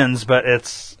aliens, but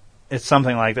it's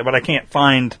something like that. But I can't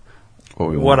find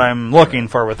what I'm looking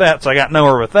for with that, so I got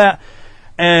nowhere with that.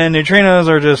 And neutrinos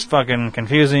are just fucking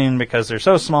confusing because they're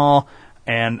so small,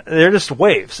 and they're just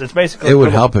waves. It's basically... It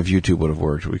would help if YouTube would have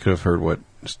worked. We could have heard what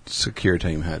Secure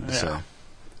Team had to say.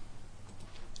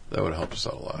 That would have helped us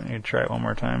out a lot. You try it one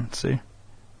more time, see?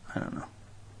 I don't know.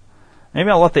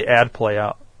 Maybe I'll let the ad play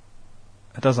out.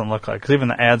 It doesn't look like, because even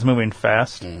the ad's moving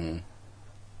fast. And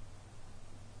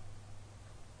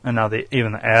now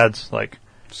even the ad's like...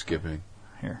 Skipping.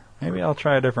 Here, maybe I'll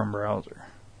try a different browser.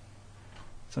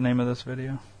 What's the name of this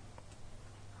video?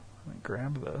 Let me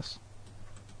grab this.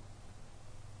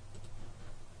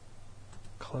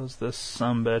 Close this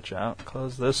sumbitch out.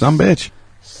 Close this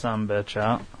Sumbitch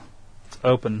out. Let's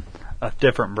open a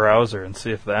different browser and see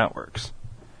if that works.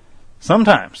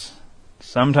 Sometimes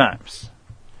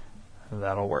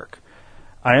that'll work.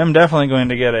 I am definitely going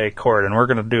to get a cord, and we're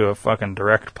going to do a fucking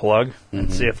direct plug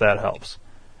and see if that helps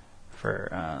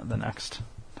for the next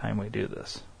time we do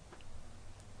this.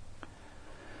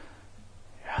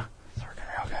 Yeah, it's working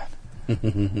real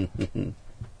good.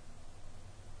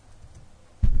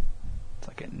 It's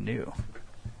like it knew.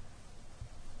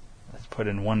 Let's put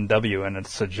in 1W and it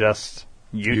suggests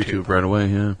YouTube. right away,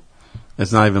 yeah.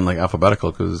 It's not even like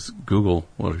alphabetical because Google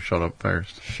would have showed up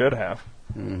first. Should have.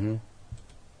 Mm-hmm.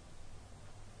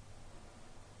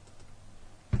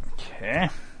 Okay.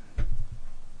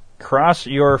 Cross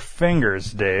your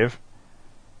fingers, Dave.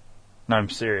 No, I'm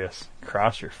serious.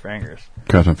 Cross your fingers.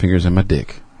 Cross my fingers and my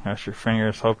dick. Cross your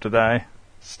fingers, hope to die.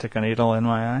 Stick a needle in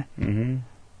my eye. Mm-hmm.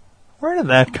 Where did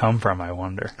that come from, I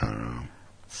wonder? I don't know.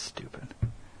 Stupid.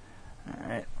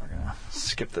 Alright, we're going to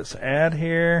skip this ad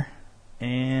here.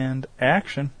 And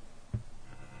action.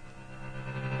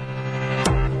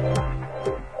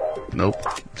 Nope.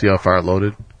 See how far it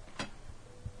loaded?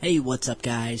 Hey, what's up,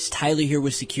 guys? Tyler here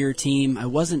with Secure Team. I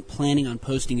wasn't planning on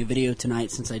posting a video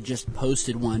tonight since I just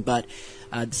posted one, but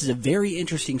this is a very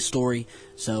interesting story,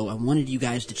 so I wanted you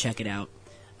guys to check it out.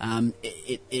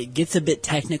 It gets a bit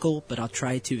technical, but I'll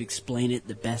try to explain it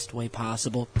the best way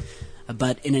possible.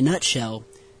 But in a nutshell,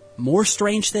 more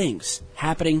strange things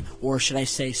happening, or should I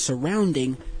say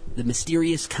surrounding, the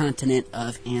mysterious continent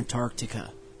of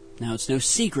Antarctica. Now, it's no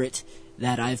secret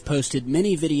that I've posted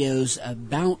many videos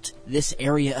about this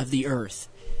area of the Earth.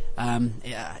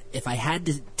 If I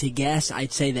had to guess,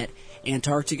 I'd say that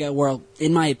Antarctica, well,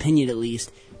 in my opinion at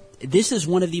least, this is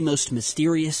one of the most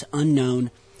mysterious,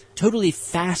 unknown, totally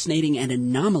fascinating and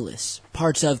anomalous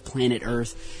parts of planet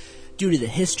Earth due to the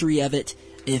history of it,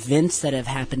 events that have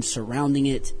happened surrounding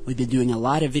it. We've been doing a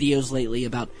lot of videos lately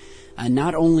about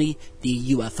not only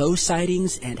the UFO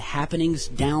sightings and happenings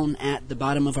down at the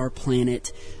bottom of our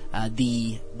planet,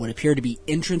 the what appear to be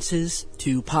entrances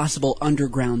to possible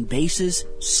underground bases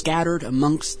scattered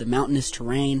amongst the mountainous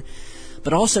terrain,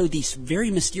 but also these very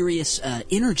mysterious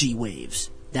energy waves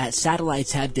that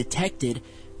satellites have detected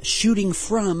shooting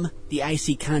from the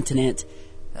icy continent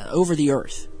over the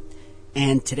Earth.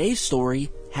 And today's story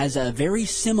has a very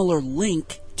similar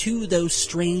link to those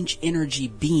strange energy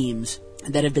beams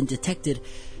that have been detected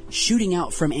shooting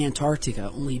out from Antarctica.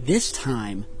 Only this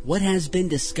time, what has been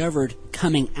discovered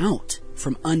coming out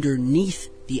from underneath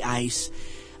the ice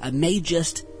may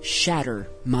just shatter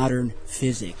modern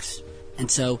physics. And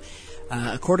so,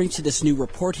 according to this new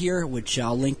report here, which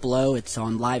I'll link below, it's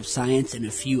on Live Science and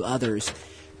a few others,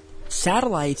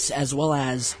 satellites as well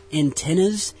as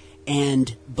antennas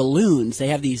and balloons, they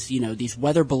have these, these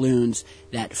weather balloons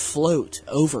that float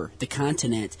over the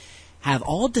continent, have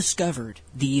all discovered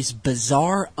these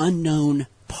bizarre, unknown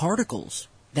particles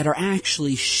that are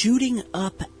actually shooting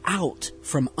up out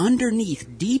from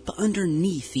underneath, deep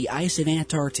underneath the ice of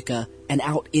Antarctica and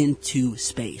out into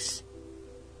space.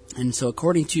 And so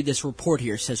according to this report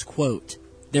here, it says, quote,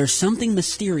 "There's something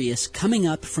mysterious coming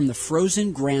up from the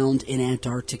frozen ground in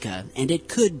Antarctica, and it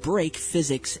could break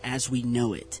physics as we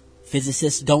know it.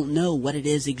 Physicists don't know what it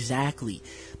is exactly,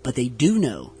 but they do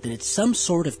know that it's some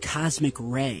sort of cosmic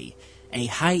ray, a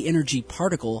high-energy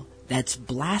particle that's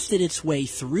blasted its way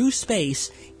through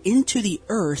space into the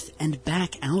Earth and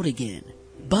back out again.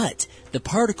 But the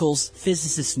particles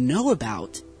physicists know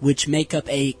about, which make up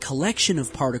a collection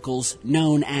of particles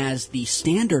known as the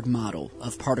Standard Model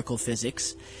of particle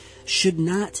physics, should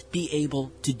not be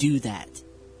able to do that.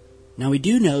 Now, we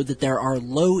do know that there are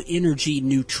low-energy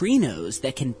neutrinos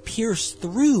that can pierce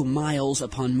through miles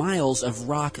upon miles of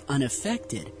rock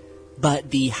unaffected.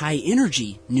 But the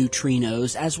high-energy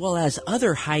neutrinos, as well as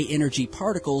other high-energy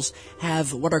particles,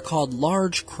 have what are called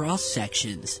large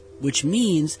cross-sections, which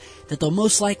means that they'll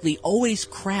most likely always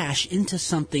crash into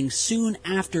something soon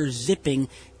after zipping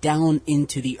down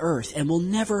into the Earth and will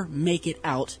never make it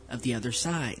out of the other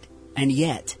side. And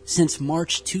yet, since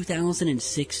March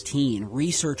 2016,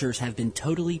 researchers have been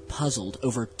totally puzzled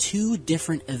over two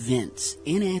different events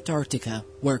in Antarctica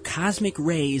where cosmic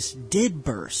rays did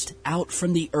burst out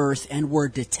from the Earth and were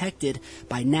detected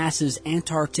by NASA's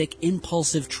Antarctic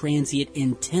Impulsive Transient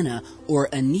Antenna, or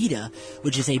ANITA,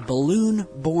 which is a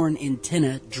balloon-borne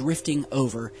antenna drifting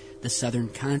over the southern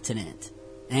continent.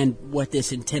 And what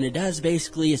this antenna does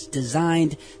basically is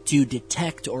designed to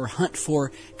detect or hunt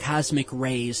for cosmic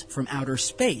rays from outer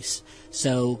space.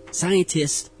 So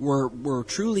scientists were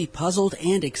truly puzzled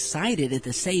and excited at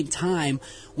the same time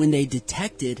when they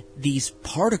detected these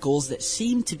particles that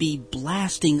seemed to be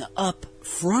blasting up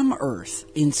from Earth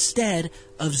instead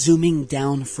of zooming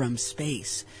down from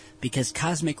space, because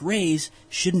cosmic rays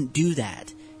shouldn't do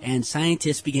that. And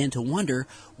scientists began to wonder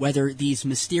whether these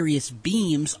mysterious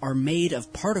beams are made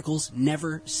of particles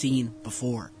never seen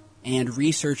before. And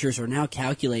researchers are now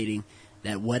calculating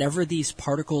that whatever these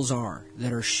particles are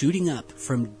that are shooting up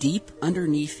from deep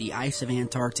underneath the ice of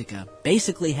Antarctica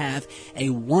basically have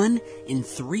a 1 in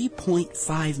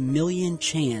 3.5 million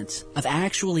chance of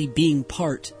actually being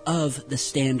part of the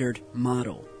Standard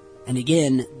Model. And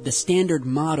again, the Standard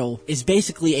Model is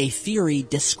basically a theory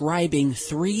describing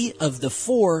 3 of the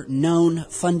 4 known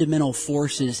fundamental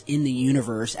forces in the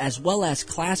universe, as well as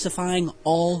classifying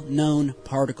all known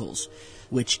particles,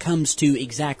 which comes to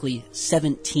exactly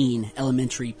 17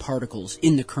 elementary particles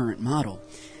in the current model.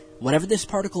 Whatever this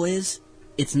particle is,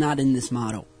 it's not in this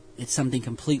model. It's something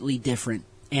completely different.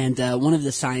 And one of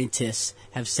the scientists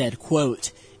have said,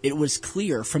 quote, "It was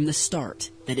clear from the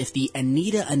start that if the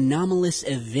Anita anomalous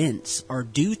events are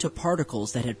due to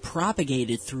particles that had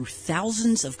propagated through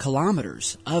thousands of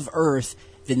kilometers of Earth,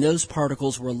 then those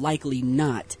particles were likely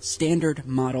not Standard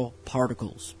Model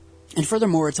particles." And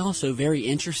furthermore, it's also very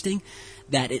interesting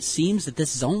that it seems that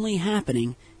this is only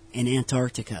happening in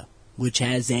Antarctica, which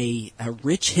has a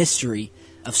rich history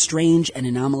of strange and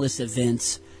anomalous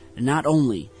events, not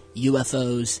only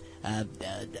UFOs,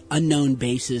 unknown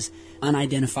bases,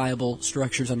 unidentifiable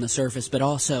structures on the surface, but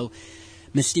also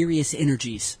mysterious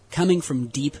energies coming from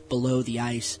deep below the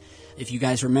ice. If you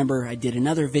guys remember, I did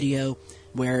another video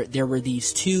where there were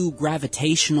these 2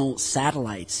 gravitational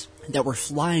satellites that were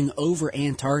flying over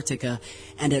Antarctica,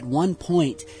 and at one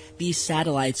point, these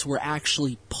satellites were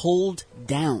actually pulled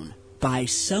down by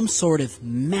some sort of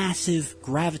massive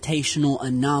gravitational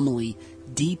anomaly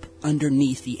deep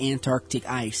underneath the Antarctic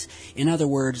ice. In other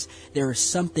words, there is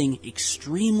something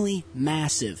extremely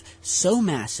massive, so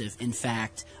massive, in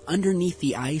fact, underneath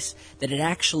the ice that it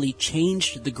actually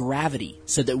changed the gravity,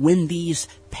 so that when these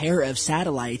pair of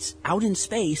satellites out in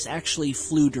space actually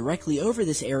flew directly over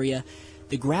this area,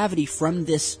 the gravity from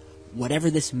this, whatever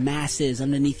this mass is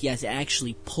underneath the ice,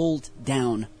 actually pulled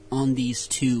down on these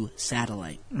 2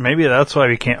 satellites. Maybe that's why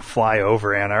we can't fly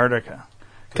over Antarctica.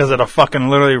 Because it'll fucking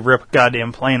literally rip a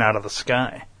goddamn plane out of the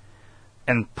sky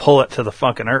and pull it to the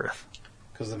fucking Earth.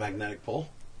 Because of the magnetic pull?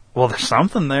 Well, there's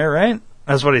something there, right?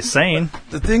 That's what he's saying.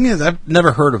 The thing is, I've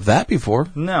never heard of that before.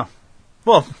 No.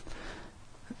 Well,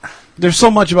 there's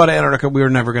so much about Antarctica we were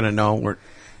never going to know.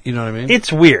 You know what I mean?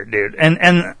 It's weird, dude.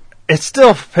 And it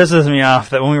still pisses me off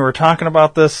that when we were talking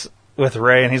about this with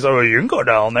Ray, and he's like, "Oh, you can go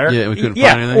down there." Yeah, we couldn't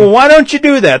find anything. Well, why don't you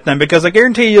do that then? Because I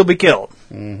guarantee you'll be killed.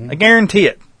 Mm-hmm. I guarantee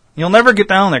it. You'll never get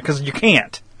down there because you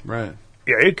can't. Right.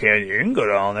 Yeah, you can. You can go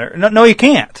down there. No, you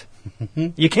can't.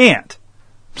 You can't.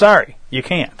 Sorry, you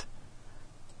can't.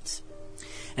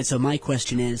 And so my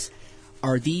question is,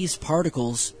 are these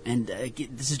particles, and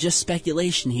this is just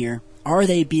speculation here, are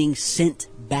they being sent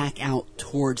back out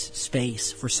towards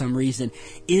space for some reason?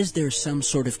 Is there some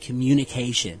sort of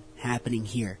communication happening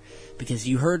here? Because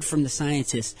you heard from the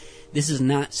scientists, this is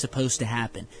not supposed to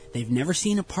happen. They've never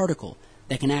seen a particle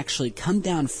that can actually come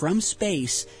down from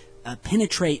space,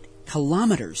 penetrate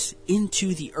kilometers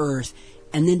into the Earth,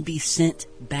 and then be sent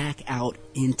back out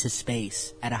into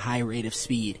space at a high rate of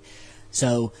speed.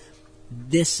 So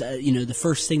this, the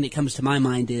first thing that comes to my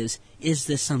mind is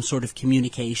this some sort of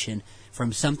communication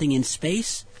from something in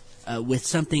space with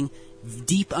something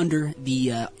deep under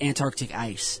the Antarctic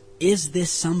ice? Is this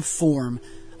some form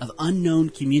of unknown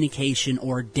communication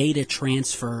or data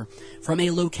transfer from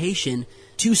a location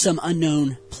to some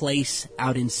unknown place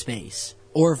out in space,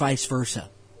 or vice versa?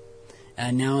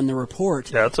 Now in the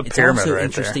report, it's it's pyramid also right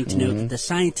interesting there. to note that the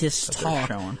scientists talk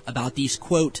about these,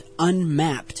 quote,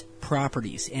 unmapped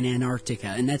properties in Antarctica.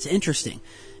 And that's interesting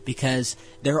because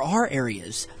there are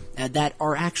areas that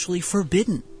are actually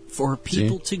forbidden for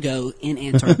people to go in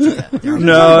Antarctica.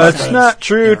 No, that's not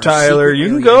true, Tyler. You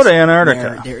can go to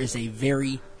Antarctica. There is a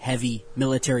very heavy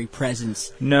military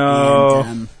presence. No.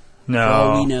 And, no. For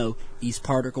all we know, these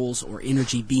particles or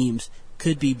energy beams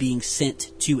could be being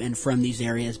sent to and from these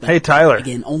areas. But hey, Tyler.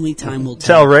 Again, only time will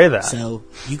tell. Tell Ray that. So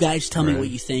you guys tell me what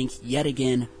you think. Yet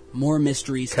again, more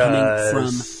mysteries coming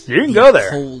from you can go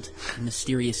there. Cold,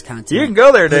 mysterious continent. You can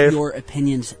go there, Dave. Put your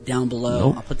opinions down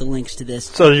below. I'll put the links to this.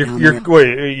 So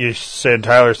you saying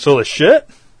Tyler's full of shit?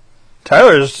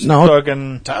 Tyler's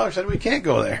fucking. Tyler said we can't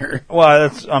go there.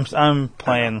 Well, I'm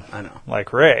playing. I know.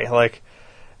 Like Ray. Like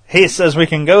he says we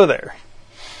can go there.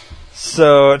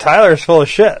 So Tyler's full of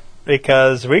shit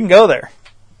because we can go there.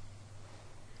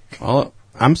 Well,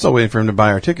 I'm still waiting for him to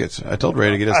buy our tickets. I told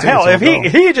Ray to get us tickets. Hell, if he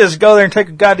could just go there and take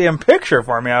a goddamn picture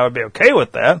for me, I would be okay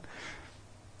with that.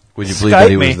 Would you believe that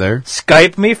he was there?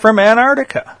 Skype me from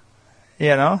Antarctica.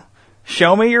 You know?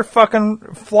 Show me your fucking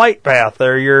flight path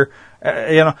or your,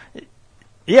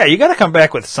 Yeah, you gotta come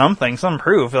back with something, some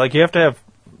proof. Like, you have to have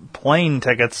plane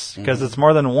tickets because it's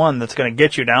more than one that's gonna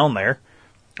get you down there.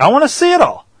 I want to see it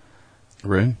all.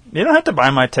 Right. You don't have to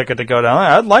buy my ticket to go down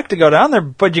there. I'd like to go down there,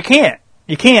 but you can't.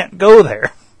 You can't go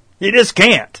there. You just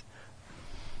can't.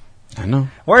 I know.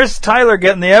 Where's Tyler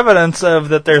getting the evidence of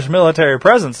that there's military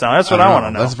presence now? That's what I want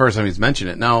to know. That's the first time he's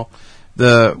mentioned it. Now,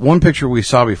 The one picture we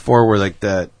saw before where like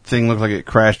that thing looked like it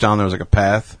crashed down, there was like a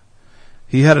path.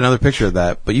 He had another picture of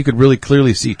that, but you could really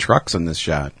clearly see trucks in this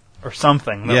shot. Or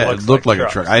something. That Yeah, looks it looked like a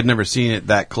trucks. truck. I had never seen it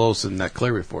that close and that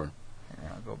clear before.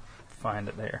 Here, I'll go find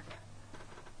it here.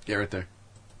 Yeah, right there.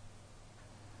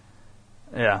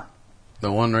 Yeah.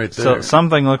 The one right So there.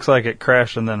 something looks like it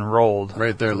crashed and then rolled.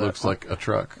 Right there to that looks one. like a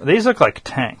truck. These look like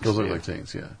tanks. Those look dude. like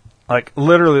tanks, yeah. Like,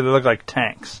 literally, they look like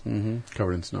tanks. Mm-hmm.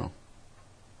 Covered in snow.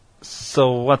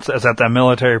 So is that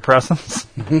military presence?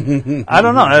 I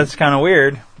don't know. That's kind of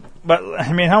weird. But,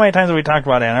 I mean, how many times have we talked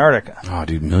about Antarctica? Oh,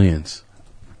 dude, millions.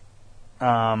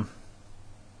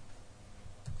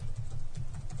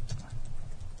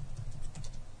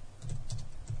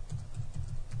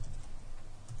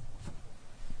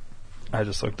 I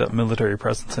just looked up military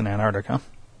presence in Antarctica.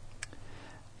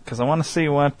 Because I want to see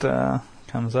what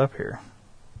comes up here.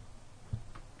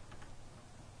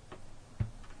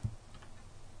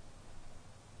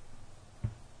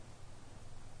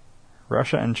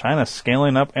 Russia and China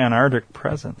scaling up Antarctic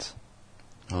presence.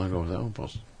 I'll go with that one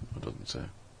post. It doesn't say.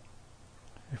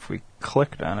 If we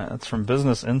clicked on it, that's from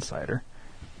Business Insider.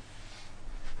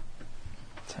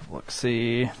 Let's have a look.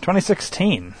 See,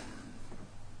 2016.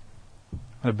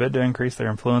 A bid to increase their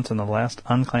influence in the last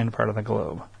unclaimed part of the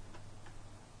globe.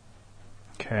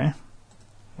 Okay.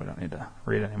 We don't need to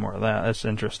read any more of that. That's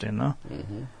interesting, though.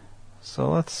 Mm-hmm. So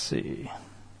let's see.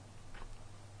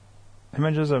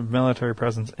 Images of military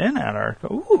presence in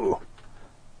Antarctica. Ooh.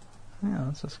 Yeah,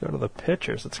 let's just go to the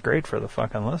pictures. It's great for the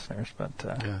fucking listeners, but...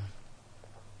 Yeah.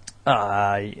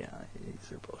 yeah,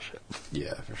 these are bullshit.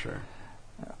 Yeah, for sure.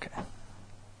 Okay.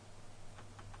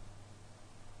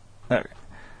 Okay.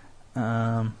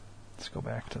 Let's go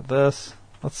back to this.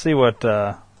 Let's see what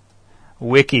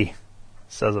Wiki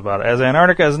says about it. As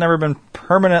Antarctica has never been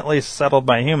permanently settled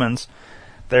by humans,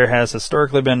 there has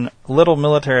historically been little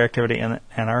military activity in the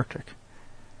Antarctic.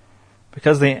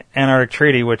 Because the Antarctic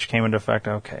Treaty, which came into effect,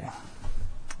 okay.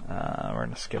 We're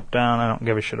going to skip down. I don't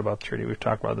give a shit about the treaty. We've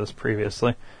talked about this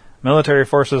previously. Military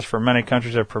forces from many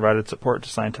countries have provided support to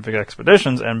scientific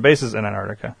expeditions and bases in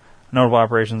Antarctica. Notable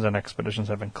operations and expeditions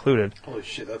have included. Holy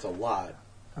shit, that's a lot.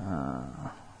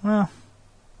 Well,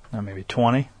 maybe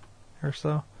 20 or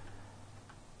so.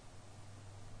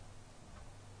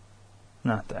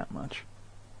 Not that much.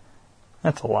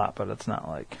 That's a lot, but it's not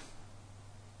like...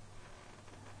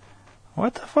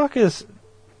 What the fuck is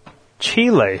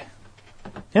Chile?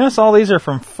 Yes, all these are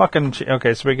from fucking...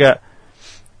 Okay, so we got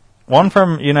one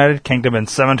from United Kingdom in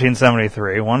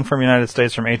 1773, one from United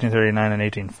States from 1839 and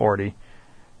 1840,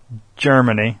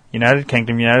 Germany, United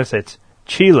Kingdom, United States,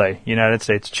 Chile, United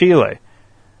States, Chile,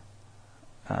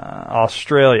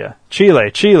 Australia,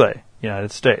 Chile,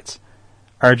 United States,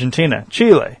 Argentina,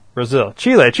 Chile, Brazil,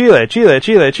 Chile.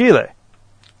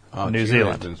 Oh, New Chile's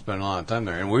Zealand. been spending a lot of time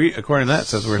there. And we, according to that,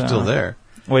 says we're So- still there.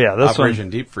 Well, yeah, this Operation one,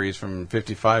 Deep Freeze from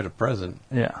 55 to present.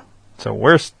 yeah. So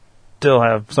we're still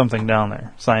have something down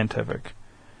there, scientific.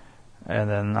 And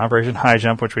then Operation High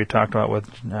Jump, which we talked about with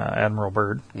Admiral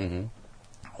Byrd. Mm-hmm.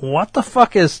 What the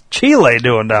fuck is Chile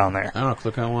doing down there? I don't know.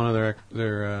 Click on one of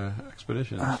their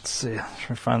expeditions. Let's see. Should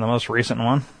we find the most recent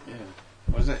one? Yeah.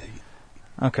 What is it?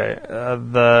 Okay.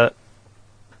 The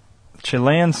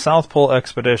Chilean South Pole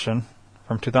expedition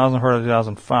from 2004 to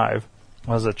 2005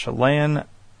 was a Chilean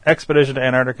expedition to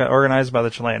Antarctica organized by the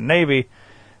Chilean Navy.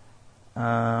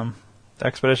 The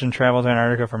expedition traveled to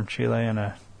Antarctica from Chile in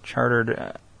a chartered...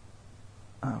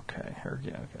 okay, here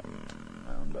we go. Okay.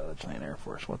 Owned by the Chilean Air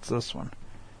Force. What's this one?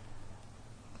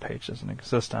 Page doesn't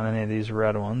exist on any of these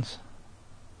red ones.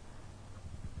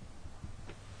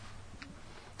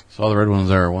 So all the red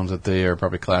ones are ones that they are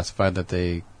probably classified that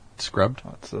they scrubbed.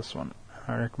 What's this one?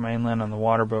 Antarctic mainland on the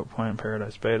Waterboat Point in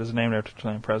Paradise Bay. It is named after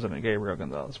Chilean President Gabriel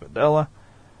Gonzalez Videla,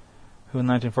 who in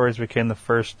the 1940s became the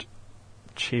first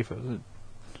chief of the...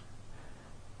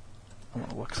 I'm going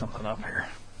to look something up here.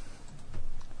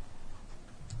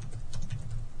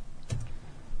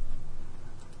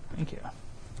 Thank you.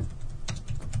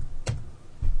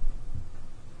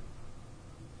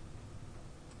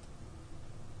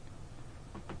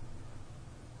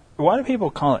 Why do people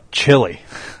call it Chile?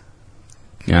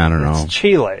 Yeah, I don't know. It's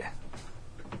Chile.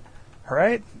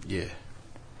 Right? Yeah.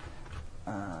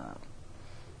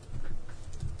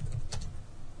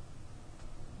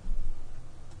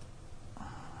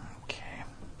 Okay.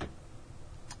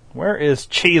 Where is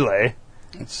Chile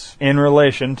It's in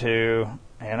relation to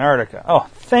Antarctica? Oh,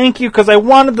 thank you, because I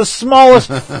wanted the smallest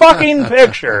fucking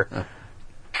picture.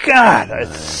 God,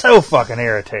 it's so fucking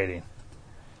irritating.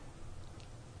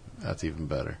 that's even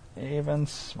better. Even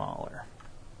smaller.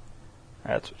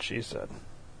 That's what she said.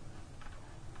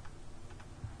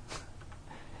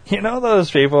 You know those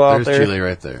people out There's there? Chile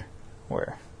right there.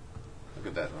 Where? Look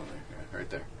at that on there. Right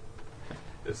there.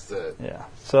 It's the Yeah.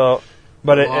 So,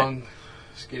 but long,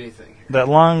 skinny thing. that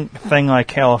long thing like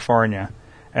California,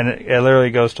 and it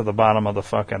literally goes to the bottom of the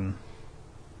fucking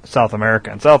South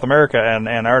America. And South America and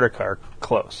Antarctica are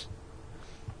close.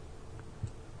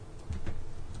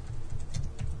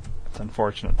 It's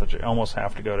unfortunate that you almost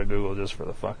have to go to Google just for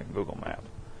the fucking Google map.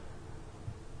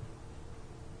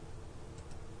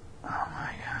 Oh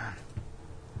my god.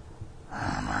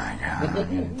 Oh my god. I'm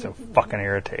getting so fucking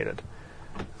irritated.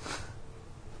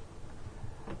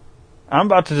 I'm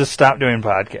about to just stop doing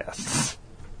podcasts.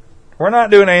 We're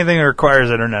not doing anything that requires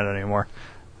internet anymore.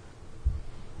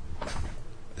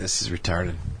 This is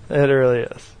retarded. It really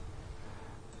is.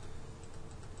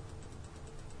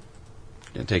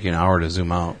 It'll take you an hour to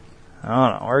zoom out. Oh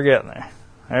no, we're getting there.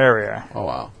 There we are. Oh,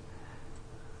 wow.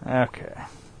 Okay.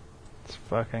 Let's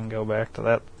fucking go back to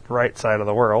that right side of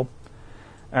the world.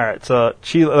 Alright, so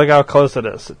Chile, look how close it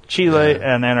is. Chile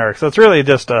and Antarctica. So it's really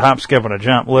just a hop, skip, and a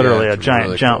jump. Literally Yeah, a it's giant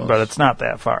really jump, close. but it's not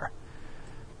that far.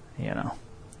 You know,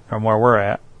 from where we're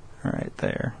at. Right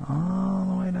there. All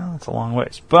the way down. It's a long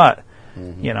ways. But,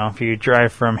 you know, if you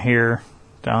drive from here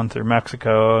down through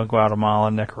Mexico, Guatemala,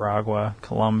 Nicaragua,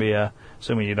 Colombia,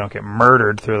 assuming you don't get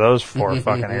murdered through those four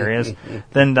fucking areas,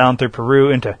 then down through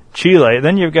Peru into Chile,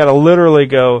 then you've got to literally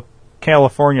go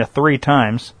California 3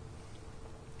 times,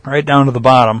 right down to the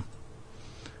bottom.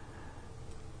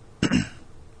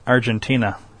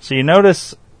 Argentina. So you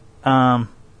notice, I'm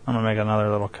going to make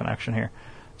another little connection here.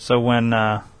 So when,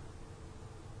 where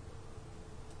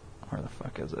the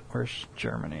fuck is it? Where's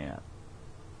Germany at?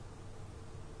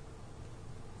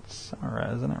 It's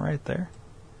alright, isn't it right there?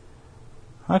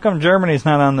 How come Germany's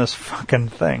not on this fucking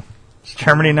thing? Does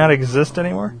Germany not exist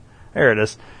anymore? There it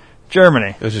is.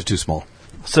 Germany. It was just too small.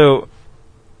 So,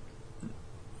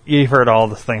 you've heard all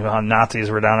the things about how Nazis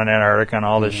were down in Antarctica and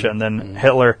all this shit, and then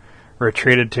Hitler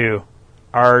retreated to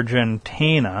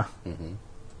Argentina,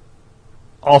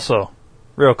 also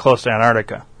real close to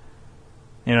Antarctica.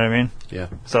 You know what I mean? Yeah.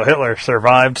 So Hitler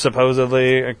survived,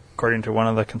 supposedly, according to one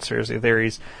of the conspiracy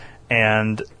theories,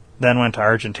 and then went to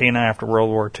Argentina after World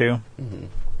War II,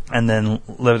 and then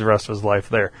lived the rest of his life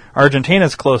there.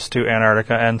 Argentina's close to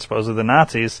Antarctica, and supposedly the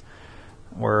Nazis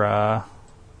were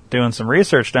doing some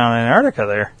research down in Antarctica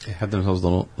there. They had themselves a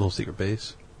little secret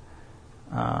base.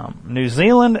 New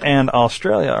Zealand and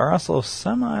Australia are also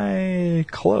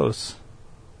semi-close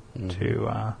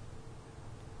to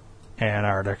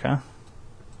Antarctica.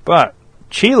 But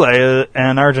Chile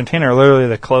and Argentina are literally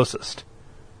the closest.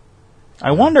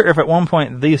 I wonder if at one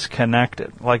point these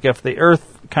connected. Like if the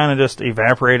Earth kind of just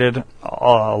evaporated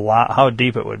a lot, how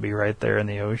deep it would be right there in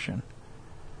the ocean.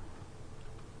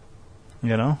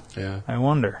 You know? Yeah. I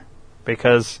wonder.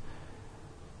 Because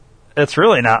it's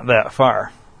really not that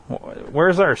far.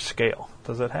 Where's our scale?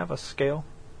 Does it have a scale?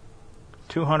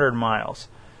 200 miles.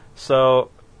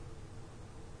 So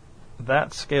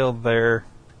that scale there,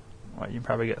 what, you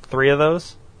probably get 3 of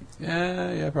those?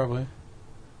 Yeah, probably.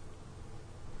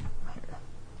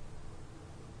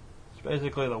 It's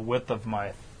basically the width of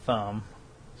my thumb.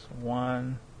 It's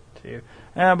 1, 2,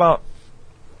 and about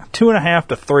 2.5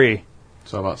 to 3.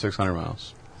 So about 600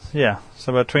 miles. Yeah,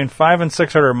 so between 500 and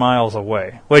 600 miles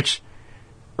away, which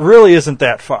really isn't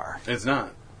that far. It's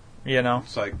not. You know?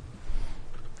 It's like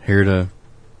here to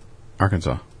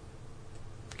Arkansas,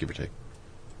 give or take.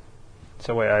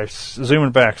 So wait, I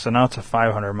zoomed back, so now it's a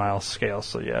 500 mile scale.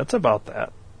 So yeah, it's about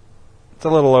that. It's a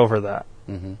little over that.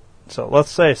 Mm-hmm. So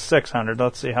let's say 600.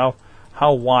 Let's see how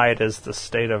wide is the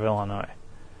state of Illinois.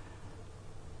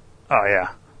 Oh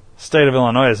yeah, state of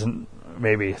Illinois is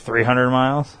maybe 300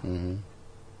 miles. Mm-hmm.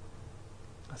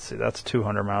 Let's see, that's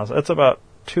 200 miles. That's about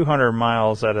 200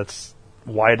 miles at its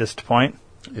widest point.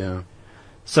 Yeah.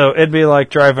 So it'd be like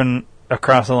driving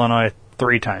across Illinois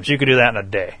 3 times. You could do that in a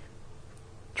day.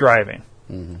 Driving.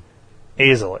 Mm-hmm.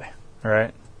 Easily,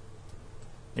 right?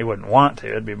 You wouldn't want to.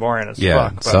 It'd be boring as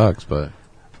fuck. It sucks, but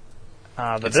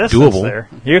the it's distance doable. there,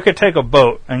 you could take a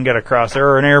boat and get across there,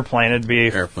 or an airplane. It'd be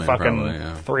Airplane, fucking probably,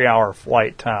 yeah. 3-hour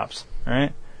flight tops,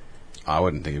 right? I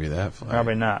wouldn't think it'd be that far.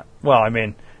 Probably not. Well, I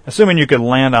mean, assuming you could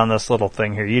land on this little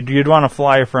thing here, you'd want to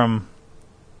fly from,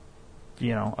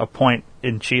 you know, a point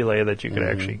in Chile that you could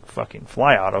actually fucking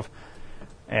fly out of,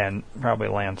 and probably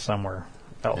land somewhere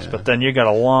else. Yeah. But then you got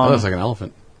a long. Oh, that's like an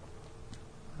elephant.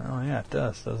 Oh yeah, it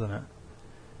does, doesn't it?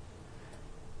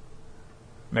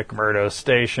 McMurdo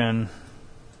Station,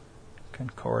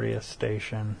 Concordia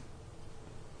Station,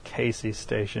 Casey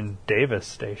Station, Davis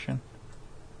Station.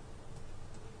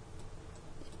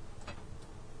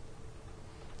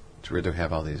 It's weird to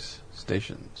have all these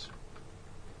stations.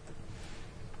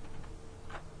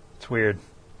 It's weird.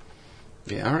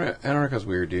 Yeah, Antarctica's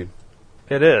weird, dude.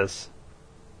 It is.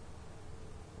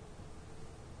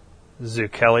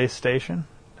 Zucchelli Station?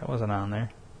 That wasn't on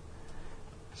there.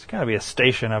 There's got to be a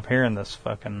station up here in this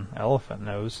fucking elephant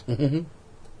nose. There's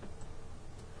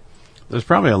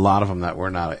probably a lot of them that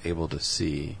we're not able to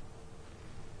see.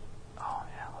 Oh,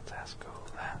 yeah, let's ask Google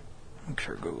that. I'm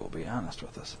sure Google will be honest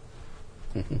with us.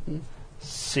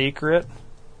 Secret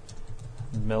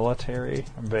military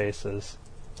bases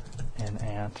in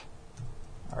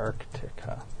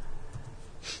Antarctica.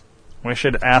 We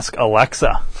should ask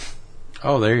Alexa.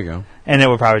 Oh, there you go. And it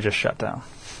would probably just shut down.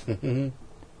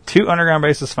 2 underground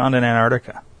bases found in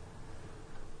Antarctica.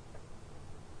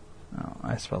 Oh,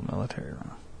 I spelled military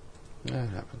wrong. Yeah, it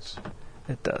happens.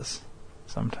 It does.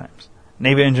 Sometimes.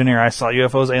 Navy engineer, I saw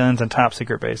UFOs, aliens, and top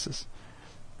secret bases.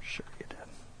 Sure you did.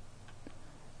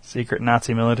 Secret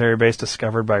Nazi military base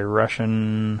discovered by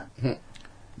Russian...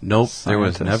 Nope, there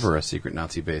was Scientists. never a secret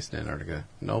Nazi base in Antarctica.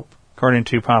 Nope. According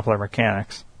to Popular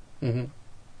Mechanics.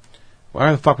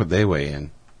 Why the fuck would they weigh in?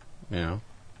 You know?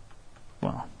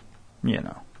 Well, you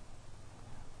know.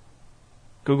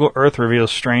 Google Earth reveals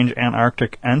strange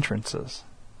Antarctic entrances.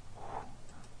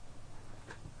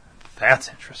 That's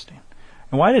interesting.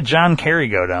 And why did John Kerry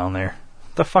go down there?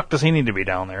 What the fuck does he need to be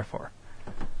down there for?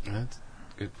 That's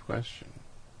a good question.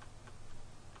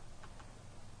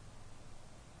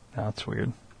 That's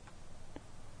weird.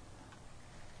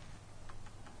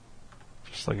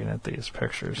 Just looking at these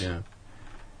pictures. Yeah.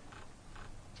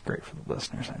 It's great for the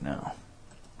listeners, I know.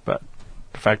 But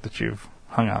the fact that you've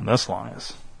hung on this long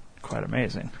is quite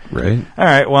amazing. Right? All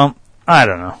right, well, I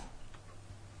don't know.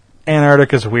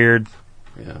 Antarctica's weird.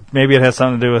 Yeah. Maybe it has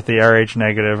something to do with the RH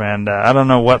negative, and I don't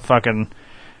know what fucking...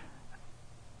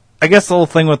 I guess the whole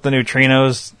thing with the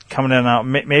neutrinos coming in and out,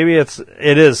 maybe it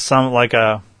is some like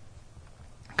a...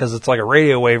 Because it's like a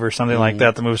radio wave or something like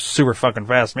that moves super fucking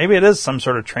fast. Maybe it is some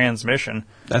sort of transmission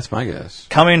That's my guess.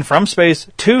 coming from space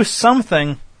to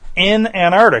something in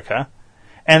Antarctica,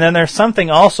 and then there's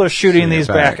something also shooting Shooting it these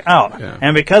back out. yeah.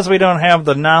 And because we don't have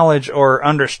the knowledge or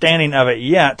understanding of it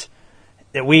yet,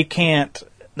 that we can't...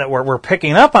 that we're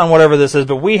picking up on whatever this is,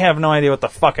 but we have no idea what the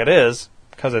fuck it is,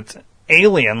 because it's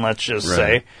alien, let's just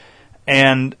say.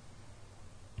 And,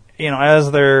 you know,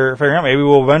 as they're figuring out, maybe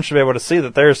we'll eventually be able to see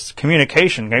that there's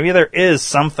communication. Maybe there is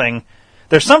something,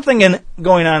 there's something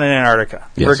going on in Antarctica,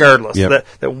 Yes. regardless, Yep.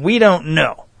 that we don't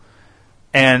know.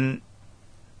 And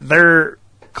they're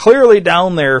clearly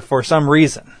down there for some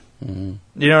reason. You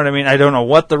know what I mean? I don't know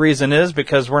what the reason is,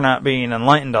 because we're not being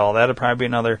enlightened to all that. It'll probably be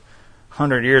another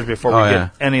 100 years before we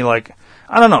get any, like,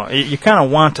 I don't know. You kind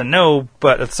of want to know,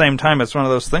 but at the same time, it's one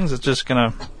of those things that's just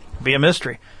going to be a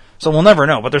mystery. So we'll never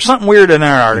know. But there's something weird in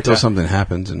Antarctica. Until something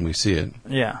happens and we see it.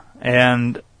 Yeah.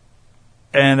 And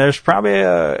there's probably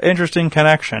a interesting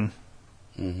connection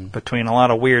between a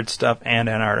lot of weird stuff and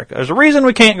Antarctica. There's a reason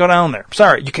we can't go down there.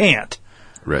 Sorry, you can't.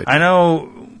 Right. I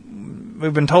know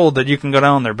we've been told that you can go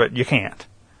down there, but you can't.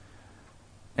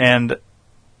 And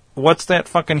what's that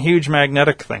fucking huge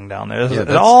magnetic thing down there? Yeah, it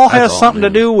all that's has all, something to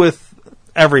man. do with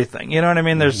everything. You know what I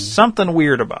mean? There's something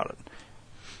weird about it.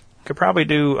 Could probably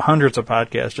do hundreds of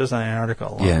podcasts just on Antarctica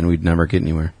alone. Yeah, and we'd never get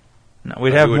anywhere. No, we'd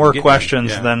We have wouldn't more get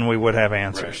questions there, yeah. than we would have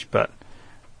answers. Right. But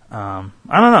I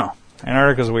don't know.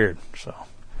 Antarctica's weird. So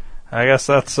I guess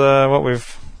that's what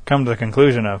we've come to the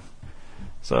conclusion of.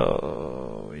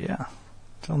 So, yeah.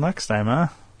 Till next time, huh?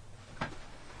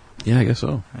 Yeah, I guess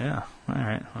so. Yeah. All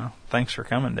right. Well, thanks for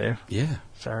coming, Dave. Yeah.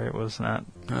 Sorry it was not...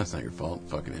 No, that's not your fault.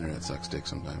 Fucking internet sucks dick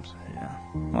sometimes. Yeah.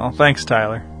 Well, thanks,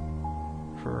 Tyler.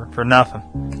 For nothing.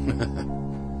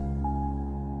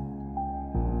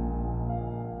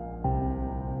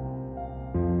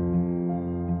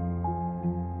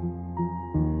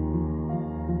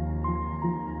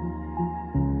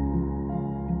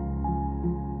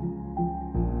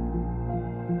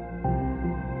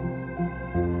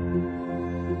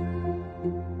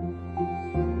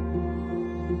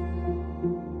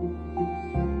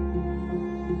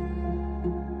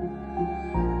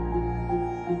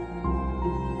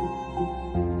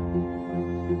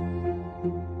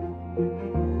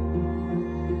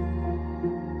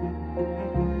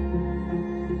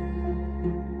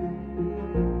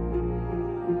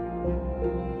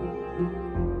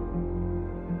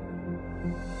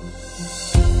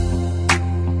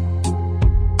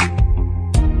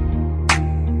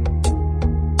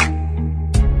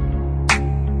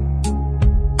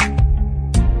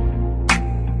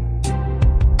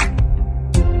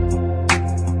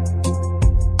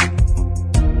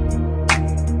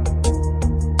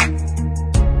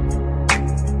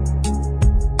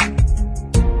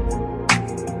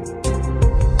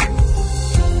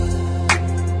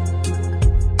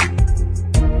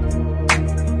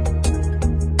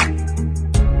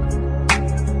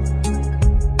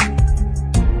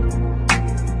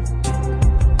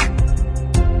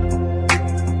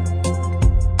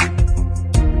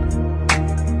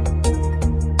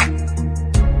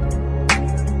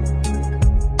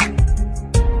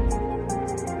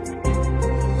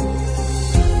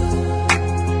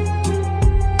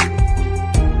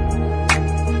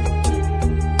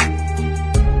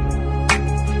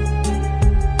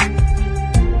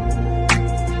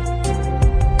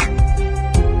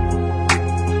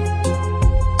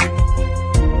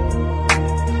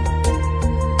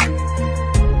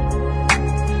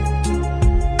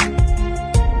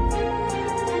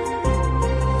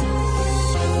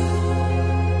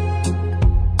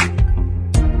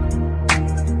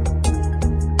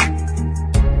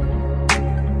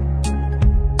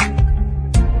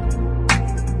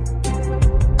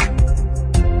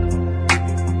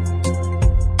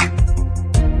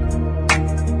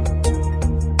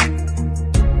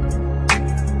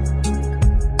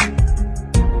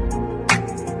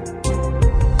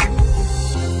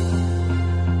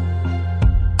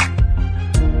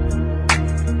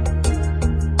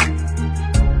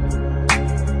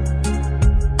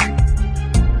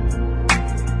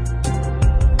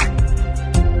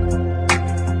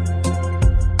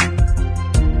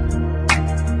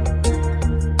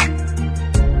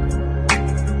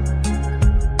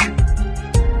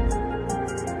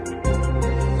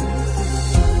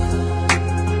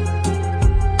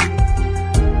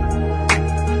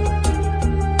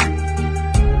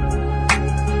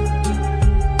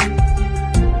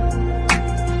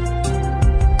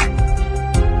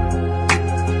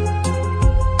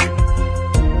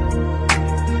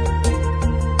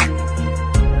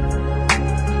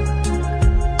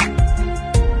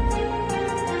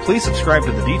 please subscribe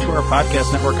to the D2R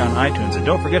Podcast Network on iTunes, and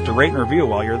don't forget to rate and review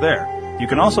while you're there. You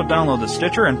can also download the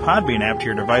Stitcher and Podbean app to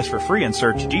your device for free and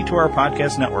search D2R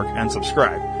Podcast Network and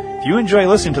subscribe. If you enjoy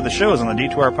listening to the shows on the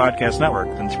D2R Podcast Network,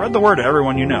 then spread the word to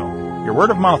everyone you know. Your word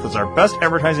of mouth is our best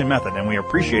advertising method, and we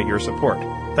appreciate your support.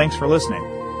 Thanks for listening.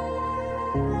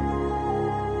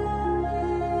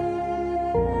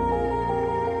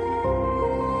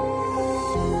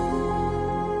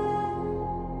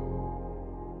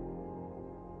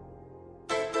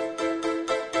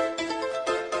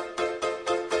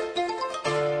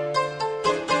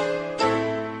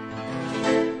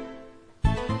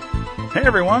 Hey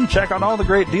everyone, check out all the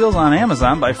great deals on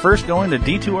Amazon by first going to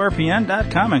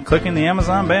D2RPN.com and clicking the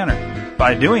Amazon banner.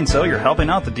 By doing so, you're helping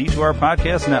out the D2R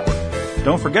Podcast Network.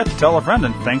 Don't forget to tell a friend,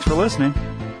 and thanks for listening.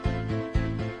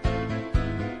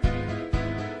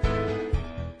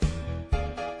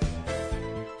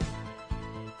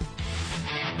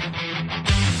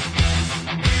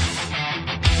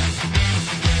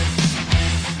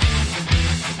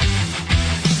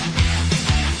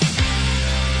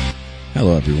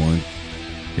 Hello, everyone.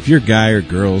 If your guy or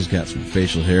girl's got some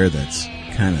facial hair that's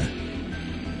kind of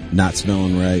not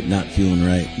smelling right, not feeling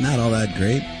right, not all that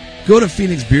great, go to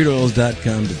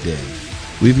PhoenixBeardOils.com today.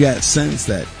 We've got scents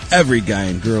that every guy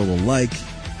and girl will like.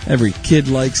 Every kid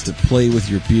likes to play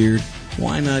with your beard.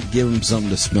 Why not give them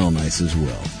something to smell nice as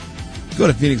well? Go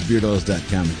to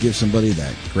PhoenixBeardOils.com and give somebody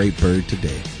that great bird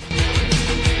today.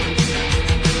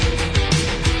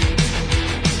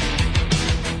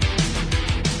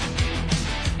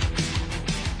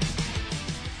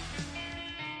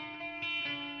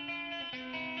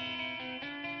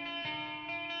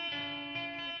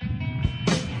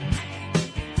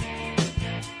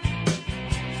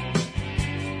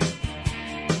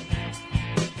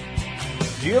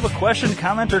 Do you have a question,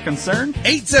 comment, or concern?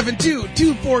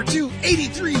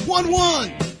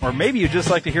 872-242-8311. Or maybe you'd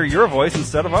just like to hear your voice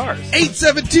instead of ours.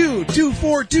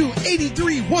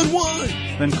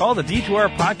 872-242-8311. Then call the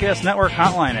D2R Podcast Network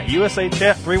hotline at USA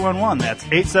Chat 311. That's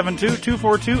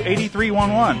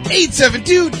 872-242-8311.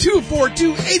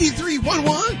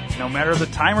 872-242-8311. No matter the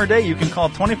time or day, you can call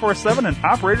 24/7 and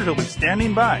operators will be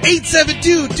standing by.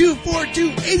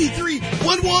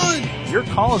 872-242-8311. Your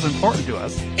call is important to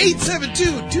us.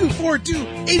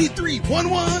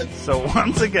 872-242-8311. So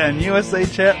once again, USA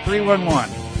Chat 311.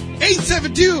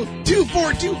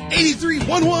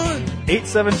 872-242-8311.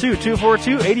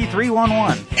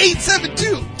 872-242-8311.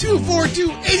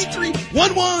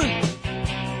 872-242-8311.